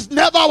 But that is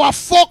never our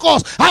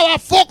focus. Our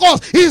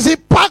focus is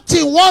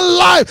impacting one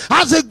life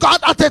as a God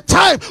at a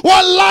time.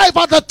 One life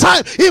at a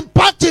time.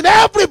 Impacting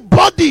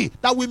everybody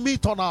that we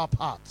meet on our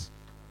path.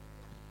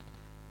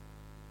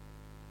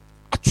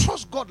 I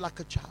trust God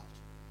like a child.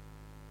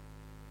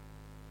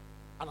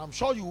 And I'm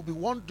sure you will be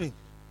wondering,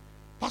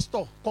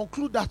 Pastor,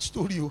 conclude that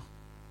story.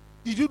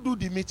 Did you do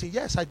the meeting?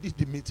 Yes, I did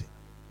the meeting.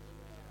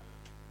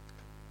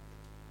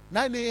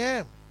 9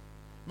 a.m.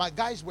 My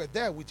guys were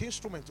there with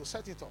instruments to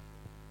set it up.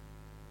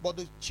 But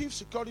the chief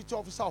security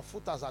officer of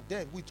Footers are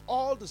there with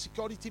all the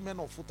security men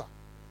of Footer.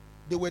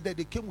 They were there.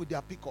 They came with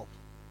their pickup.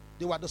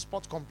 They were at the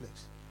sports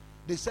complex.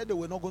 They said they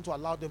were not going to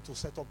allow them to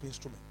set up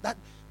instruments. That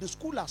the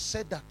school has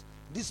said that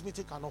this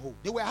meeting cannot hold.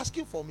 They were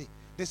asking for me.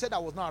 They said I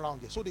was not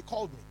around there. So they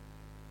called me.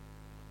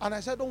 And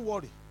I said, don't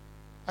worry.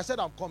 I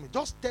said, I'm coming.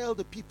 Just tell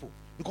the people.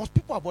 Because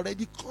people have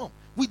already come.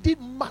 We did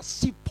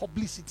massive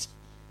publicity.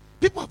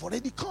 People have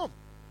already come.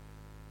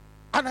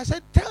 And I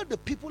said, tell the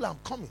people I'm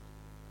coming.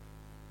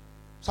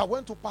 So I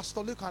went to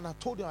Pastor Lake and I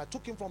told him, I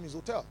took him from his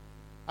hotel.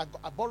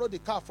 I borrowed the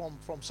car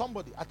from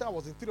somebody. I think I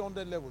was in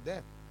 300 level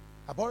then.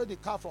 I borrowed the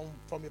car from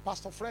a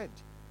pastor friend.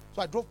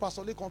 So I drove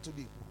Pastor Lake onto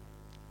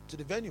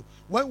the venue.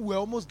 When we were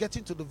almost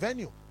getting to the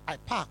venue, I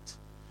parked.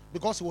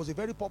 Because he was a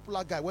very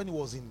popular guy when he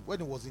was in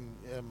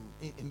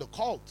the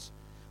cult.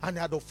 And he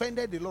had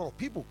offended a lot of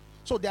people.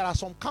 So there are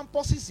some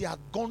campuses he had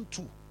gone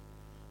to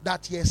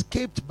that he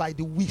escaped by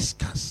the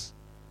whiskers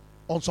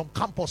on some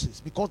campuses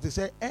because they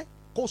say,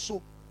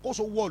 Koso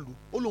Wolu,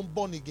 Olum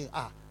born again.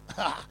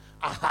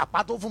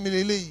 Àpàtó fún mi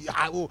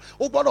lélẹ́yìí.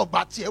 Ó gbọ́dọ̀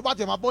gbà tiẹ̀. Ó bá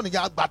tiẹ̀ máa bọ́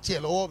nìyẹn gbà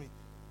tiẹ̀ lọ́wọ́ mi.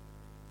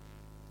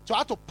 So I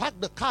had to park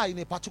the car in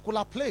a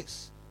particular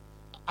place.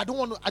 I don't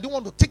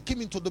want to take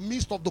him into the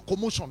midst of the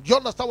commotion. You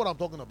understand what I'm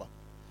talking about?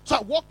 So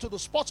I walked to the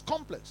sports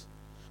complex.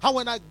 And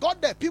when I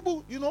got there,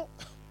 people, oh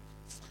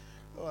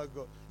my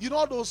God.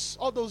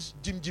 All those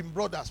Jim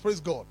brothers, praise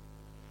God.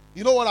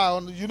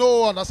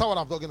 Understand what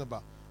I'm talking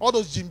about. All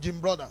those Jim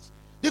brothers.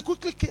 They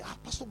quickly came,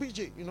 Pastor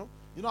BJ, you know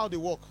how they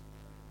walk.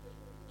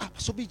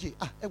 Pastor BJ,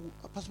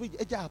 Pastor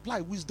BJ,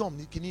 apply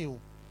wisdom.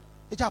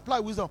 Apply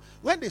wisdom.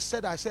 When they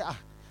said that,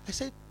 I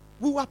said,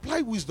 we will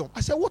apply wisdom. I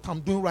said, what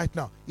I'm doing right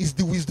now is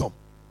the wisdom.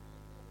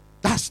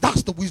 That's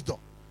the wisdom.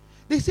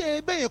 They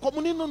say,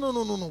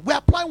 no. We're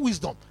applying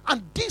wisdom.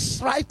 And this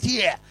right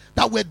here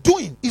that we're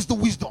doing is the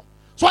wisdom.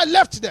 So I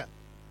left them.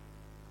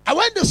 And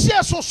when the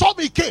CSO saw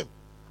me, he came.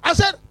 I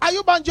said, are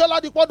you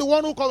Banjola, the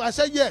one who called? I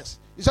said, yes.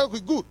 He said, okay,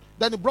 good.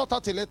 Then he brought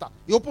out a letter.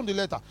 He opened the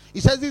letter. He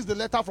says, this is the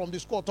letter from the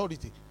school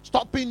authority,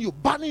 stopping you,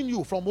 banning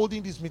you from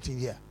holding this meeting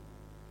here.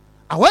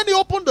 And when he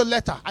opened the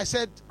letter, I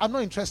said, I'm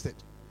not interested.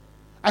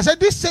 I said,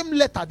 this same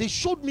letter, they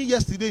showed me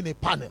yesterday in a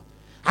panel.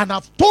 And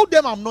I've told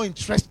them I'm not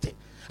interested.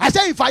 I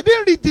said, if I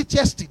didn't read it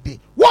yesterday,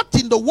 what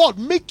in the world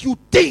make you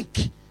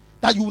think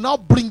that you will now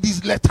bring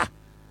this letter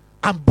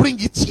and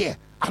bring it here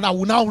and I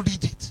will now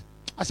read it?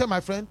 I said, my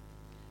friend,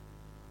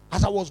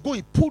 as I was going,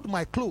 he pulled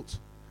my clothes.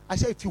 I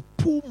said, if you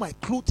pull my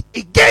clothes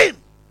again.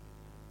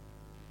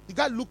 The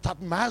guy looked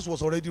at me, my eyes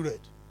was already red.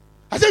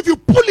 I said, if you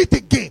pull it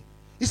again.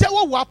 He said,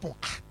 what will happen?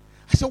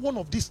 I said, one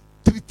of these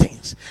three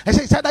things. I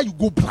said, it's either you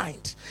go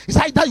blind, it's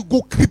either you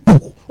go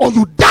cripple, or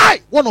you die.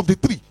 One of the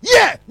three.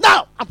 Yeah,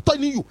 now I'm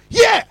telling you,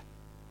 yeah.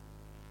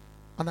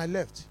 And I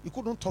left. He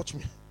couldn't touch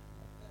me.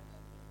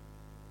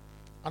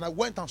 And I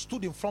went and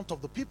stood in front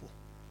of the people.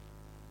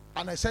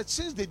 And I said,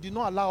 since they did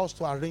not allow us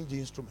to arrange the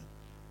instrument,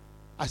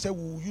 I said,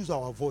 we will use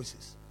our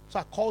voices. So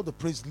I called the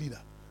praise leader.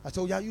 I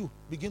said, oh yeah, you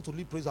begin to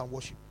lead praise and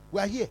worship. We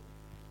are here.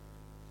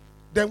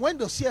 Then when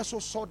the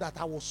CSO saw that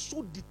I was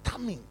so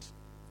determined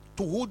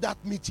to hold that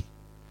meeting,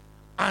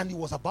 and he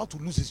was about to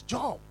lose his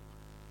job,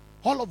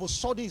 all of a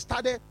sudden he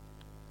started,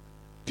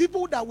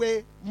 people that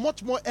were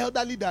much more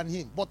elderly than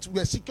him, but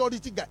were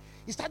security guys,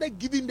 he started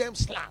giving them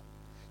slap.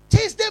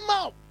 Chase them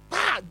out.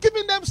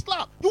 Giving them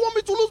slap. You want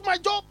me to lose my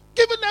job?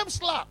 Giving them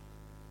slap.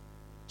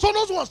 So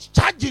those was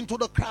charging to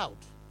the crowd.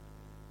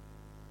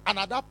 And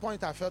at that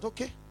point I felt,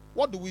 okay,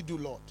 what do we do,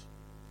 Lord?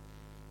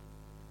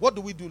 What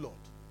do we do, Lord?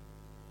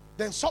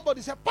 Then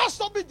somebody said,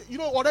 Pastor,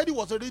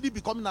 already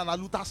becoming an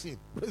aluta scene.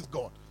 Praise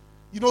God.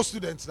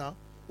 Students now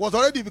was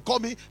already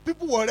becoming,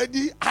 people were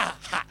already,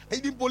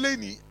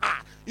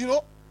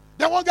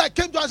 Then one guy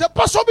came to us and said,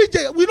 Pastor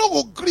BJ, we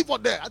don't agree for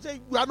that. I said,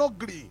 we are not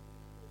agree.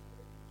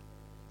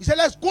 He said,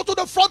 let's go to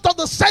the front of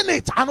the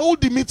Senate and hold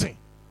the meeting.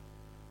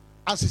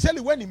 And sincerely,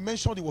 when he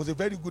mentioned it was a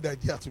very good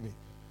idea to me.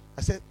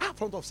 I said,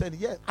 front of Senate,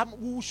 yeah,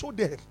 we will show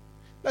them.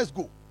 Let's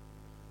go.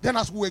 Then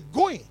as we were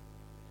going,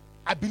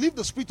 I believe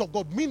the Spirit of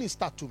God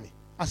ministered to me.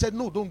 I said,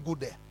 no, don't go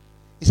there.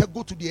 He said,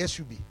 go to the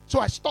SUB. So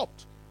I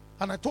stopped.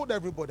 And I told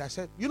everybody, I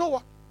said, you know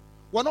what?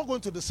 We're not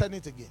going to the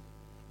Senate again.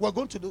 We're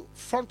going to the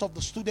front of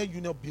the Student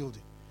Union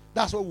building.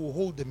 That's where we'll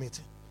hold the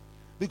meeting.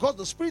 Because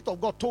the Spirit of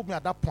God told me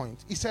at that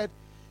point, he said,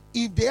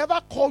 if they ever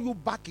call you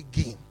back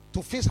again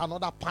to face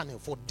another panel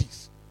for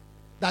this,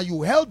 that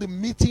you held the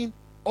meeting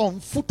on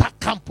Futa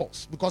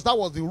campus, because that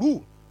was the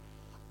rule.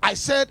 He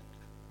said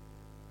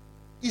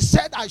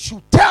I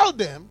should tell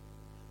them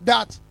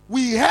that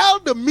we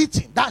held the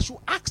meeting, that I should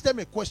ask them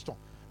a question,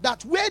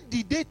 that where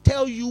did they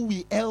tell you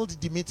we held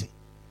the meeting?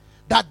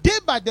 That they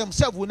by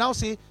themselves will now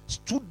say,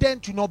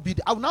 Student Union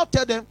Building. I will now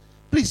tell them,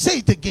 please say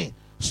it again.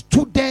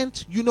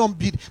 Student Union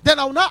Building. Then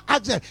I will now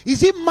ask them,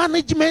 is it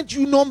Management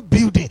Union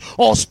Building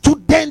or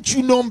Student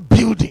Union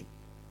Building?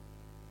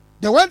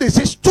 Then when they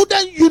say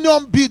Student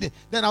Union Building,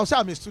 then I'll say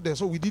I'm a student,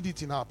 so we did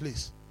it in our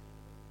place.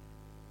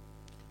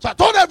 So I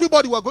told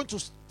everybody we're going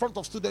to front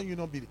of Student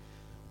Union Building.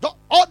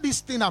 All these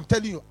things I'm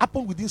telling you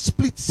happened within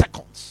split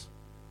seconds.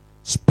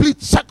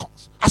 Split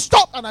seconds. I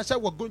stopped and I said,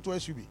 we're going to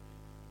SUB.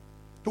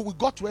 So we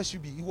got to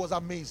SUB. It was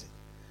amazing.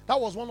 That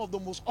was one of the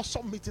most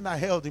awesome meetings I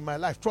held in my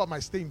life throughout my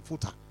stay in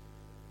Futa.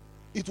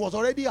 It was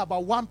already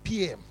about 1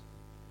 p.m.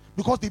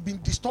 because they've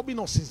been disturbing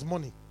us since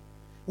morning.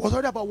 It was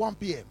already about 1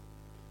 p.m.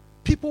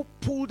 People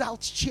pulled out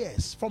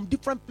chairs from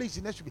different places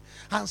in SUB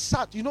and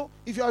sat.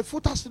 If you're a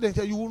Futa student,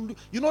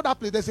 you know that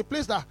place. There's a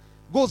place that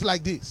goes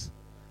like this.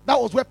 That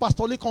was where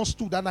Pastor Lincoln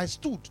stood, and I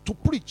stood to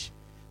preach.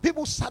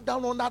 People sat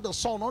down under the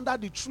sun, under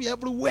the tree,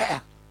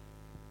 everywhere,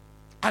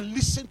 and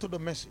listened to the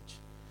message.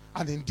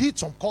 And indeed,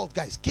 some cult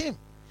guys came,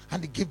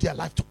 and they gave their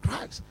life to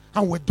Christ,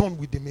 and we're done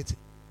with the meeting.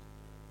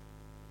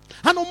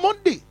 And on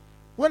Monday,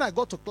 when I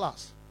got to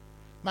class,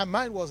 my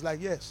mind was like,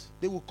 yes,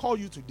 they will call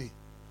you today.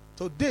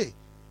 Today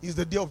is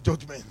the day of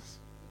judgment.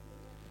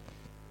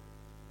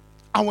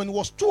 And when it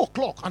was 2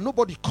 o'clock and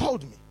nobody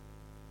called me,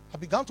 I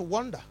began to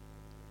wonder,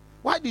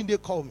 why didn't they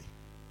call me?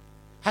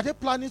 Are they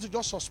planning to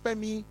just suspend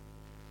me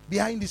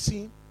behind the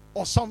scene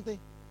or something?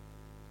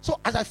 So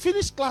as I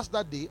finished class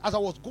that day, as I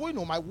was going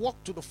home, I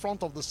walked to the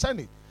front of the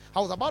Senate. I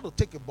was about to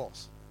take a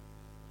bus.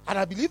 And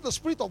I believe the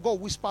Spirit of God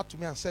whispered to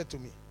me and said to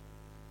me,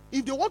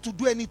 if they want to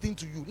do anything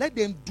to you, let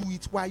them do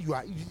it while you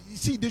are. You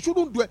see, they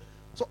shouldn't do it.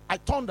 So I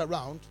turned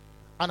around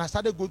and I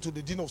started going to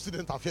the Dean of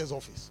Student Affairs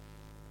office.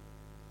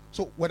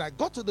 So when I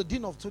got to the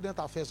Dean of Student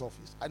Affairs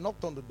office, I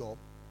knocked on the door.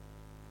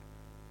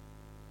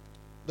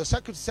 The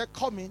secretary said,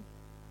 come in.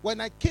 When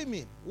I came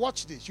in,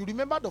 watch this. You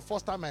remember the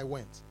first time I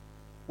went?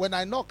 When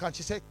I knocked and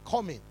she said,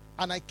 come in.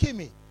 And I came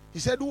in. He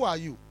said, who are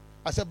you?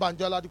 I said,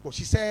 Banjo Oladipo.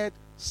 She said,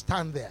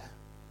 stand there.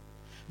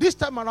 This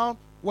time around,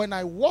 when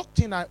I walked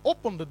in, I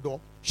opened the door.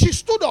 She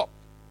stood up.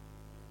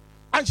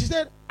 And she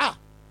said,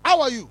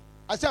 how are you?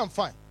 I said, I'm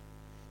fine.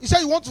 He said,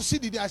 you want to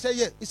sit there? I said,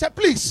 yeah. He said,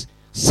 please,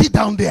 sit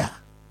down there.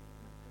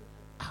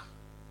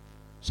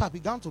 So I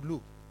began to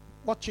look.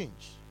 What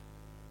changed?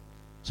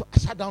 So I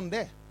sat down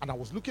there. And I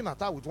was looking at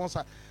her with one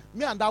side.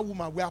 Me and that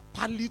woman, we are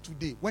pally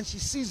today. When she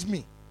sees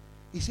me,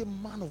 he said,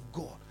 man of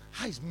God,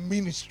 how is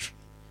ministry?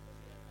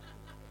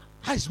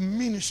 How is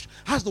ministry?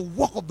 How's the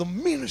work of the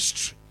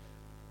ministry?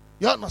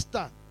 You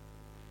understand?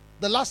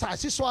 The last time I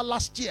saw her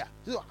last year.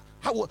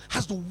 How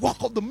has the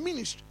work of the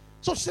ministry?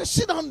 So she said,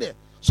 sit down there.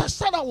 So I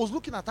sat down, I was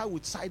looking at her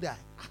with side eye.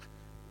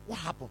 What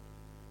happened?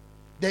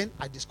 Then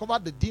I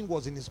discovered the dean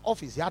was in his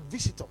office. He had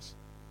visitors.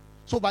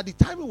 So by the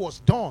time it was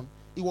done,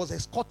 he was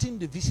escorting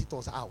the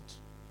visitors out.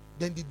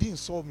 Then the dean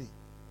saw me.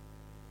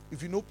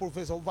 If you know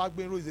Professor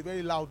Wagbenro is a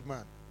very loud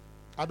man.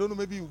 I don't know,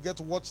 maybe you get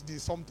to watch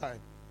this sometime.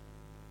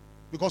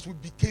 Because we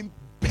became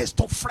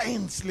best of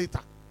friends later.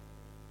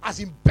 As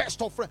in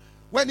best of friends.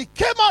 When he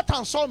came out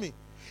and saw me,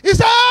 he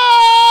said,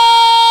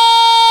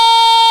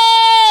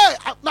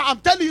 now I'm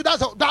telling you,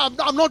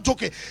 I'm not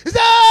joking. He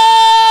said,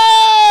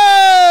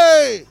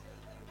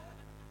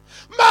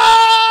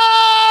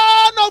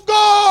 man of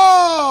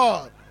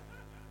God.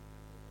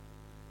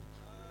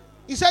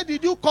 He said,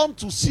 did you come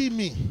to see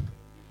me?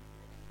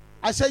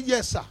 I said,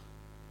 yes, sir.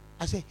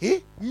 I said,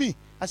 hey, me?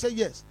 I said,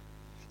 yes.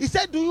 He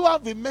said, do you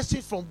have a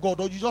message from God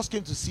or you just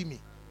came to see me?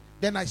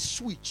 Then I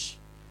switched.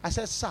 I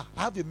said, sir,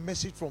 I have a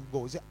message from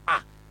God. He said,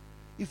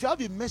 if you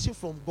have a message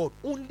from God,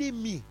 only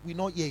me will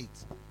not hear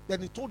it.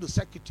 Then he told the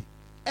secretary,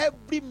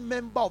 every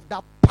member of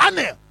that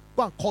panel,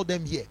 go and call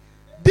them here.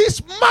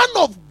 This man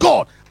of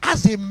God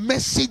has a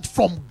message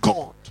from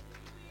God.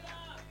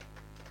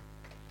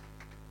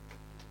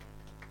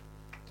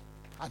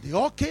 And they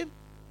all came,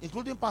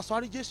 including Pastor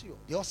Ari Jesio.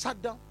 They all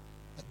sat down.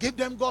 I gave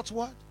them God's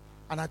word.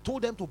 And I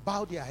told them to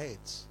bow their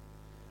heads.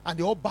 And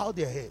they all bowed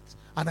their heads.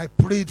 And I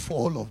prayed for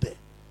all of them.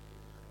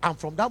 And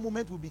from that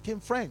moment, we became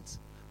friends.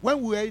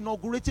 When we were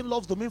inaugurating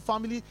Love's Domain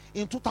Family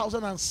in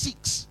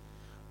 2006,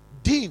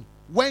 Dean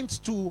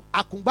went to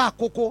Akumba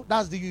Akoko,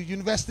 that's the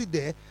university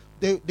there.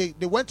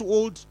 They went to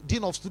old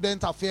Dean of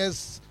Student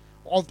Affairs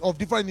of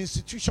different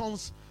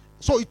institutions.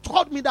 So he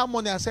told me that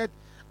morning, I said,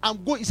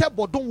 I'm going. He said,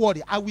 but don't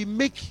worry, I will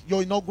make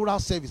your inaugural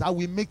service. I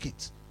will make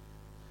it.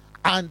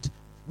 And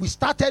we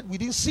started, we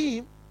didn't see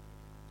him.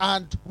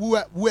 And we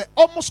were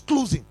almost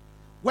closing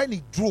when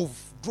he drove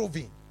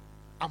in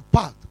and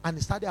parked and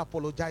he started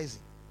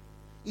apologizing.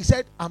 He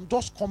said, I'm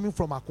just coming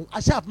from Akun.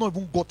 I said, I've not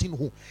even gotten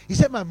home. He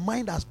said, my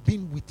mind has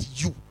been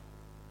with you.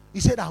 He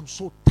said, I'm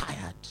so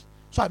tired,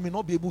 so I may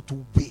not be able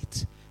to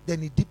wait.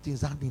 Then he dipped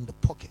his hand in the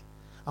pocket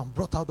and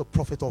brought out the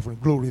prophet offering.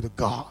 Glory to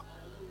God.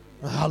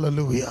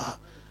 Hallelujah.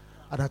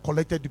 And I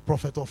collected the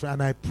prophet offering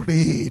and I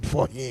prayed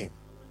for him.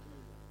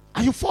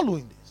 Are you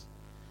following this?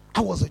 I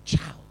was a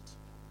child.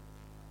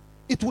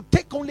 It would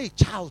take only a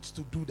child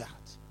to do that.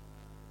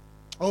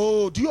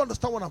 Oh, do you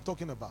understand what I'm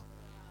talking about?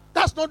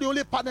 That's not the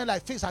only panel I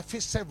faced. I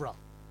faced several.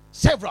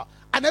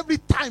 And every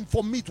time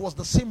for me it was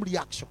the same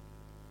reaction.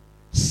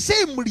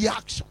 Same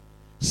reaction.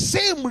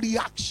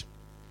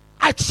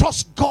 I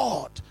trust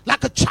God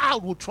like a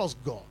child would trust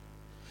God.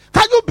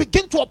 Can you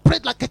begin to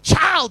operate like a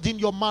child in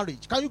your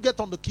marriage? Can you get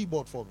on the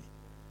keyboard for me?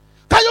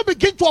 Can you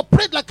begin to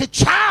operate like a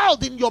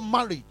child in your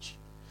marriage?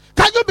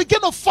 Can you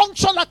begin to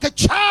function like a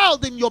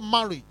child in your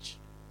marriage?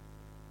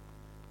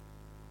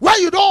 Where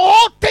you don't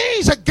hold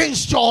things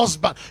against your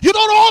husband. You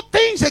don't hold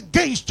things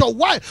against your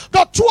wife.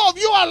 The two of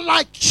you are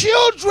like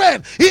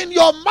children in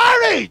your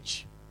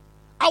marriage.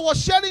 I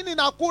was sharing in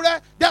Akure,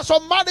 there are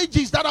some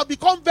marriages that have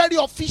become very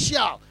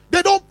official.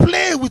 They don't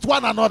play with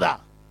one another.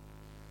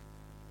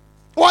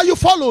 Or are you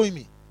following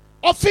me?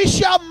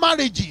 Official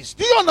marriages.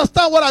 Do you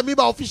understand what I mean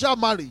by official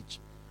marriage?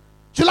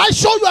 Shall I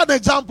show you an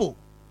example?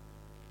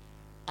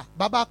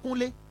 Baba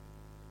Kunle,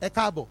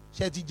 Ekabo,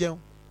 Sheti Jeun.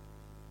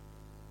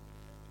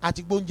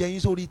 Àti gbóúnjẹ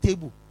yín sórí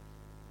table.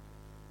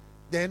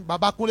 Then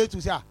Baba Kunle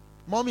to say,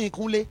 Mommy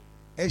Kunle,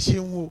 ẹ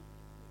ṣeun o.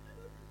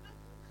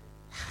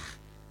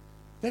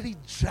 Very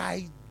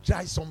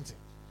dry something.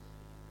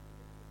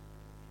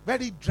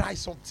 Very dry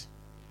something.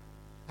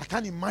 I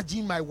can't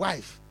imagine my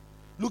wife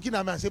looking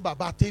at me and say,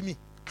 Baba Temi,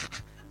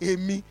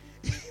 Emi.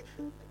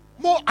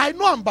 More, I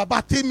know I'm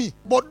Baba Temi,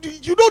 but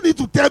you don't need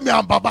to tell me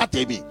I'm Baba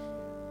Temi.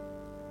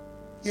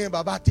 Yeah,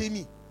 Baba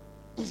Temi.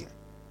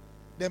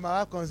 Then my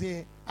wife can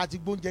say,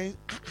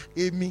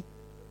 Emi.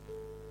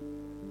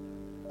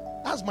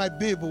 That's my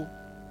baby.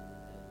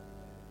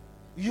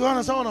 You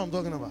understand what I'm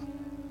talking about?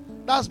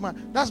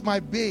 That's my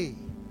babe.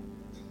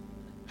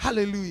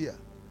 Hallelujah.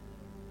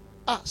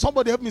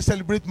 Somebody help me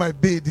celebrate my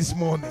babe this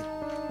morning.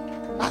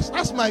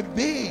 That's my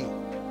babe.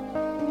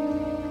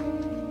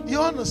 You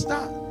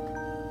understand?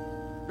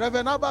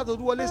 Reverend Albert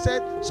Oduwole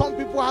said some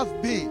people have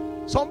babe,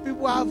 some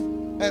people have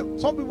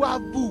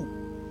boo.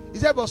 He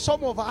said, but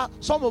some of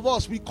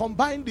us we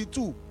combine the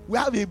two. We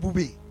have a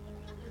booby.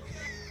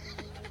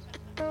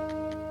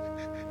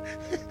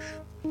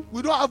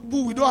 We don't have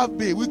boo, we don't have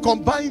babe. We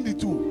combine the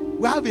two.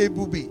 We have a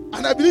booby.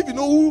 And I believe you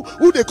know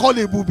who they call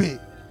a booby.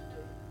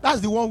 That's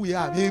the one we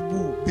have, a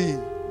boo, babe.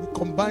 We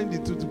combine the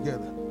two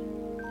together.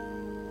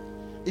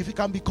 If you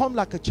can become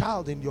like a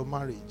child in your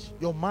marriage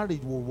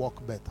will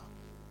work better.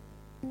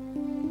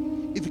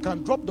 If you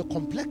can drop the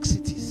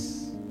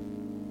complexities,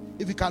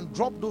 if you can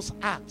drop those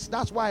acts.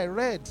 That's why I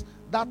read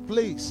that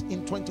place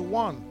in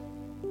 21,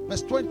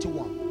 verse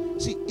 21.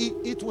 See,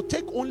 it will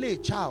take only a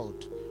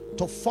child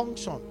to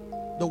function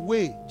the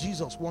way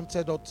Jesus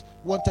wanted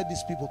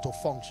these people to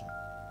function.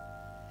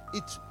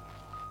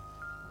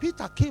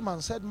 Peter came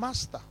and said,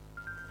 Master,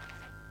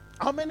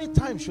 how many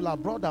times should our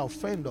brother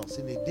offend us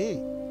in a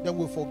day? Then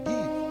we'll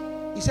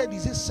forgive. He said,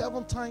 is it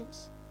 7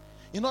 times?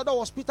 In other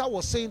words, Peter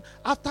was saying,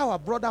 after our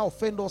brother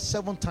offend us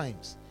 7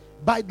 times,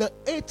 by the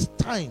 8th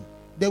time,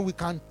 then we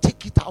can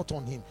take it out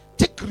on him,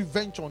 take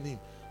revenge on him.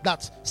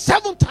 That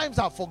 7 times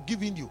I've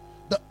forgiven you.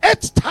 The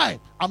 8th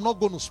time, I'm not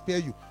going to spare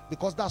you,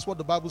 because that's what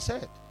the Bible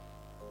said.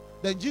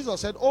 Then Jesus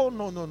said, oh,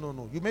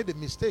 no. You made a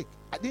mistake.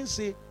 I didn't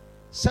say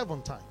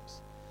 7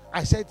 times.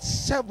 I said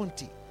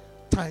 70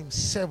 times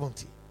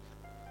 70.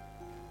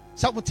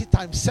 70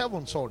 times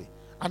 7, sorry.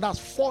 And that's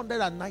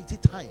 490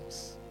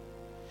 times.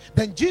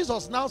 Then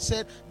Jesus now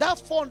said that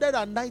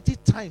 490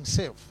 times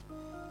self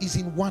is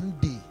in one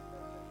day.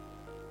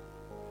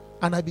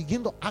 And I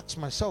begin to ask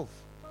myself,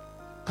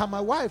 can my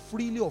wife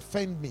really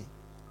offend me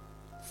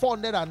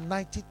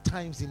 490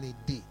 times in a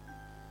day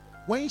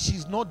when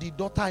she's not the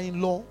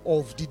daughter-in-law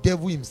of the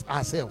devil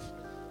herself?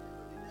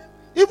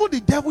 Even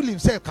the devil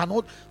himself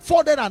cannot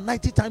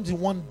 490 times in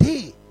one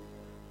day.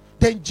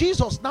 Then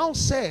Jesus now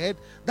said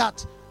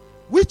that,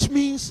 which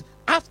means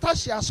after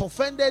she has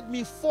offended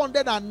me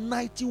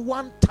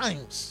 491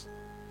 times,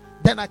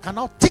 then I can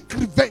now take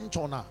revenge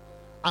on her.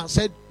 And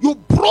said, you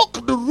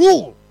broke the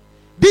rule.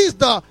 This is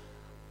the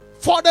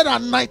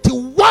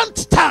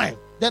 491st time.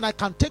 Then I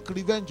can take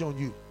revenge on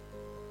you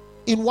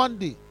in one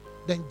day.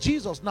 Then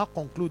Jesus now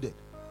concluded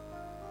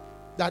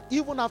that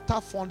even after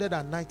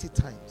 490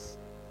 times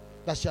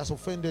that she has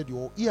offended you,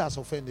 or he has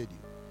offended you,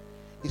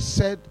 he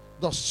said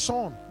the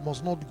sun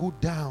must not go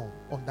down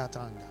on that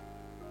anger.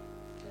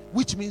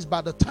 Which means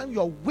by the time you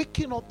are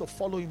waking up the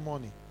following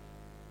morning,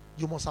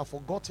 you must have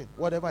forgotten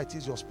whatever it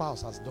is your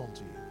spouse has done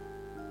to you,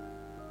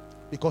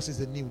 because it's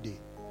a new day.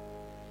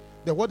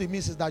 Then what it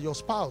means is that your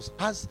spouse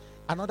has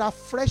another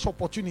fresh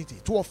opportunity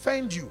to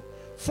offend you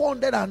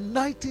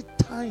 490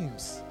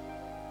 times.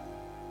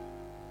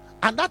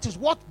 And that is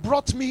what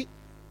brought me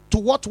to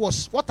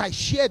what I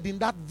shared in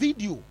that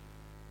video.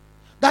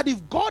 That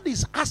if God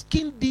is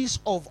asking this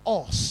of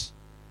us,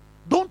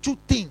 don't you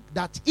think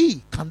that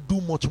he can do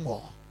much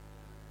more?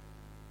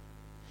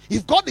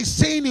 If God is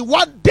saying in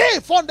one day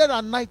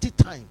 490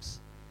 times,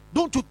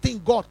 don't you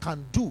think God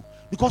can do?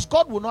 Because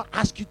God will not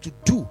ask you to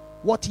do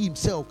what he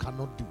himself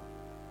cannot do.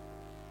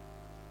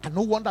 And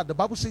no wonder the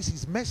Bible says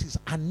his mercies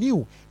are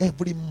new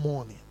every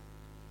morning.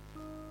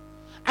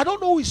 I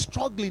don't know who is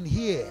struggling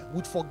here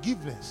with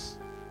forgiveness.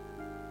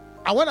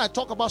 And when I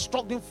talk about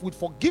struggling with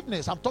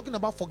forgiveness, I'm talking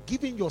about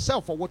forgiving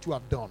yourself for what you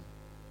have done.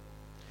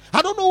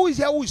 I don't know who is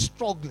here who is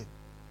struggling.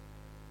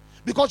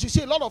 Because you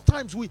see, a lot of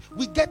times we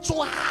get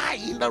so high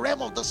in the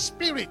realm of the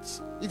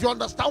spirit, if you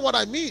understand what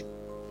I mean,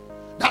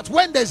 that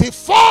when there's a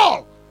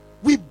fall,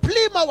 we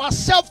blame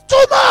ourselves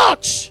too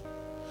much.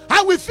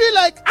 And we feel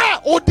like,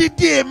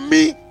 odidi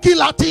me,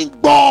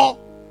 kilating bo.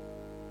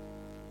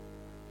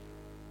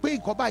 I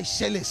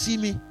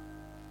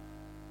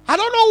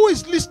don't know who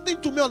is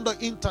listening to me on the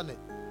internet.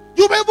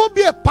 You may even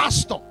be a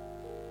pastor,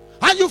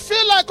 and you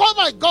feel like, oh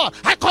my God,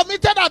 I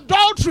committed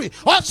adultery,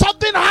 or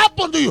something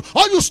happened to you,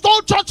 or you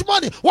stole church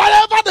money,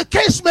 whatever the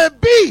case may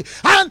be,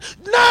 and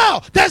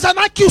now there's an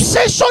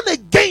accusation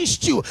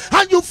against you,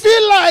 and you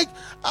feel like,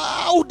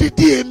 oh, did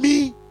he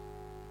me?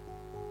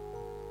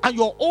 And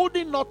you're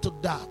holding on to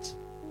that,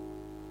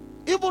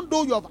 even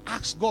though you have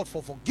asked God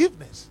for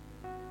forgiveness,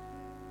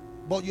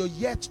 but you're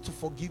yet to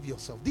forgive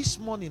yourself. This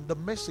morning, the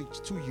message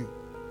to you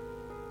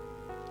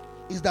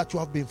is that you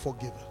have been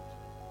forgiven.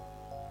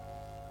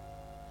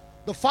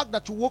 The fact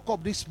that you woke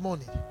up this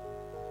morning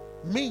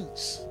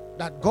means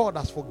that God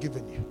has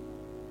forgiven you,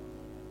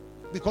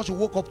 because you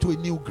woke up to a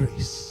new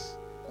grace.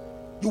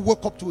 You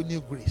woke up to a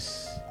new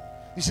grace.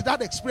 You see,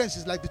 that experience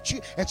is like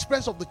the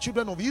experience of the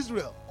children of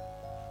Israel.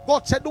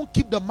 God said, don't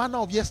keep the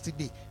manna of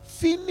yesterday.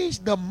 Finish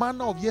the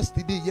manna of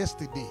yesterday.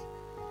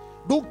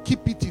 Don't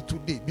keep it till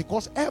today,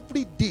 because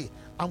every day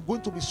I'm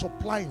going to be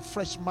supplying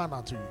fresh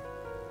manna to you.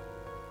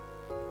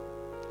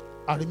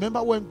 I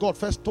remember when God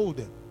first told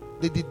them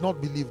They did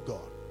not believe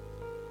God.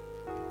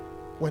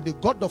 When they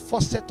got the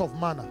first set of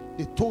manna,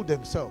 they told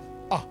themselves,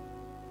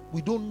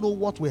 we don't know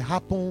what will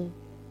happen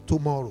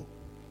tomorrow.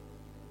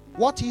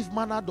 What if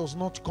manna does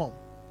not come?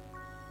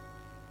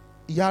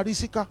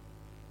 Yarisika,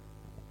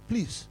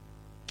 please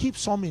keep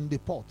some in the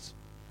pot.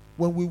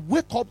 When we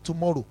wake up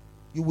tomorrow,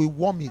 you will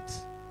warm it.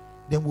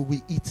 Then we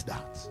will eat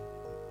that.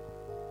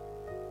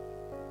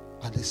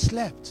 And they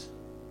slept.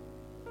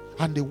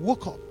 And they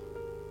woke up.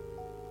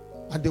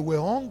 And they were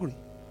hungry.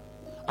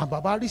 And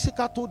Baba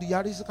Risika told the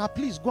Yarisika,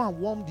 please go and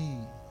warm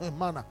the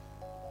manna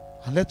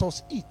and let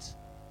us eat.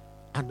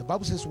 And the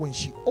Bible says when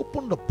she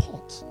opened the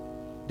pot,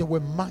 there were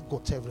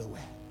maggots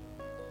everywhere.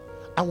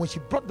 And when she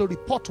brought the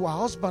report to her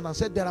husband and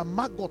said, there are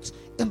maggots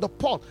in the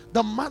pot,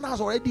 the manna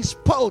has already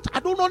spoiled. I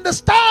don't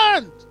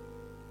understand.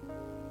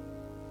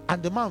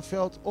 And the man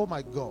felt, oh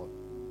my God,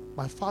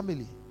 my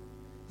family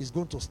is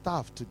going to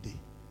starve today.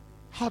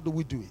 How do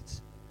we do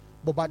it?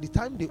 But by the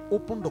time they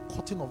opened the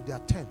curtain of their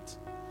tent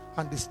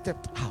and they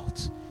stepped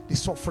out, they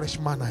saw fresh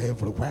manna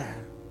everywhere.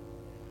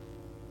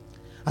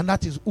 And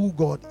that is who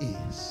God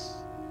is.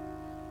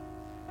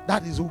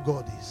 That is who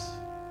God is.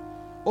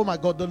 Oh my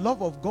God, the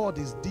love of God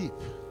is deep.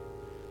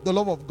 The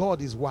love of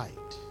God is wide.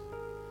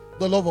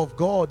 The love of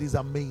God is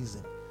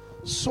amazing.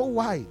 So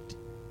wide,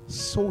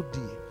 so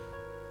deep.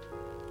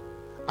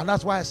 And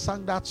that's why I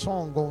sang that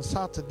song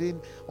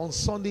on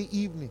Sunday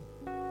evening.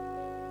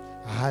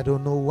 I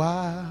don't know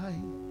why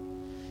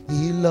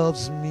He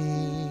loves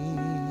me.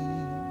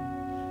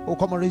 Oh,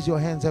 come and raise your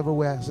hands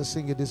everywhere as I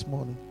sing it this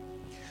morning.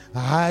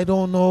 I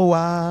don't know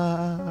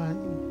why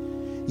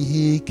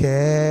He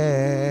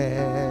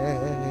cares.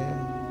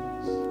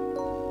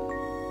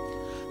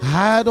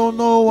 I don't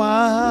know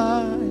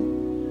why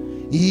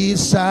He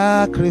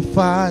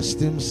sacrificed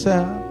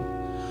Himself.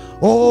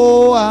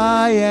 Oh,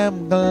 I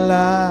am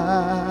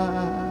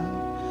glad.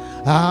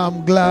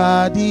 I'm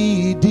glad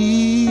He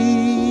did.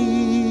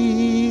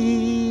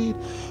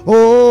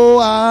 Oh,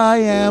 I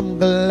am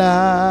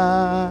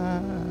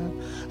glad.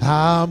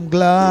 I'm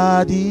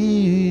glad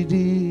He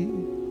did.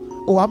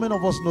 Oh, how many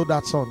of us know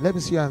that song? Let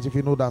me see your hands if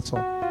you know that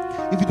song.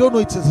 If you don't know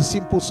it, it's a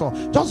simple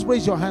song. Just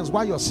raise your hands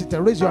while you're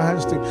sitting. Raise your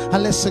hands too,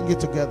 and let's sing it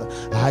together.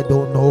 I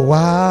don't know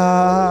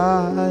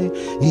why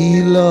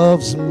He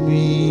loves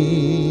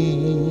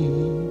me.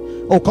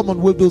 Oh, come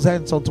on, wave those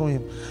hands unto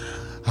Him.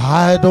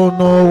 I don't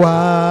know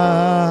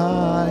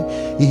why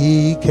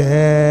He cares.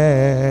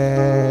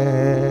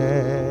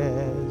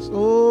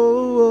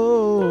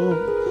 Oh,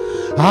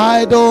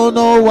 I don't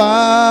know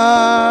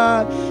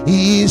why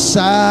He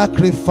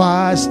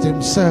sacrificed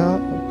Himself.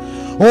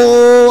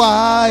 Oh,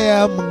 I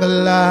am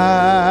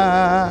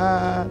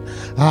glad.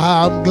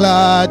 I'm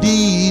glad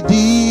He did.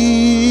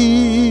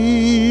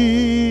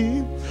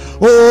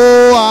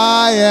 Oh,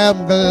 I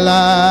am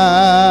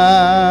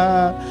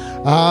glad.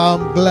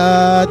 I'm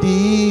glad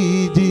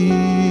He did.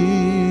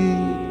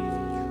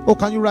 Oh,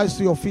 can you rise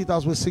to your feet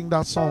as we sing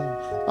that song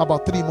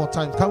about 3 more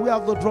times? Can we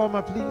have the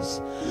drummer, please?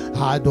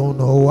 I don't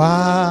know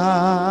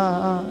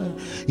why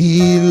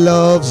He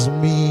loves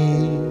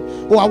me.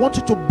 Oh, I want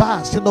you to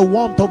bask in the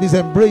warmth of His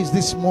embrace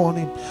this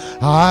morning.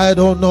 I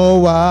don't know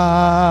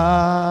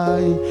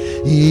why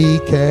He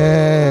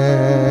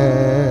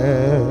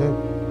cares.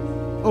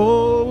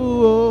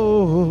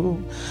 Oh,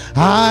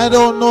 I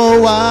don't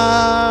know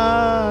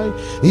why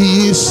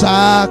He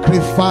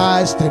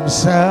sacrificed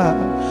Himself.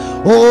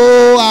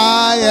 Oh,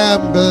 I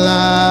am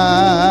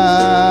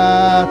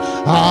glad.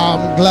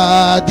 I'm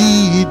glad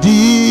He did.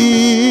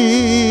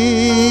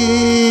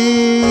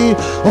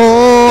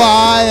 Oh,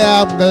 I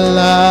am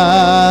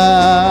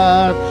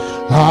glad.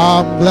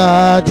 I'm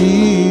glad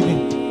He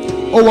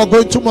did. Oh, we're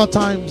going 2 more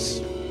times.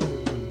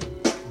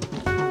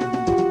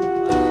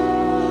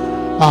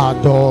 I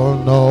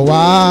don't know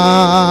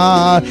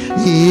why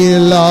He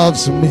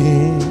loves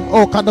me.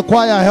 Oh, can the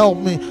choir help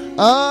me?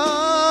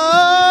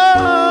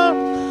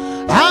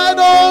 I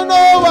don't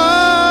know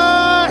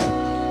why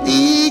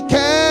He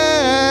cares.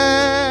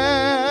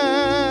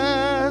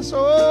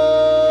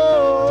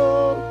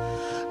 Oh,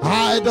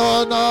 I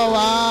don't know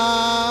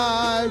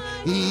why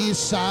He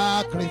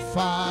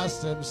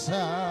sacrificed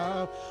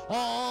Himself. Oh,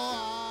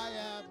 I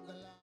am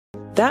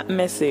glad. That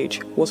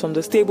message was from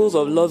the stables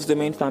of Love's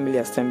Domain Family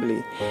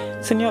Assembly.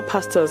 Senior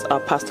pastors are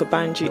Pastor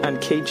Banji and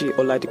KG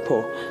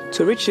Oladipo.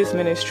 To reach this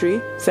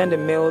ministry, send a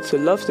mail to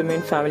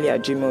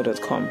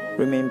lovedomainfamily@gmail.com.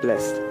 Remain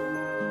blessed.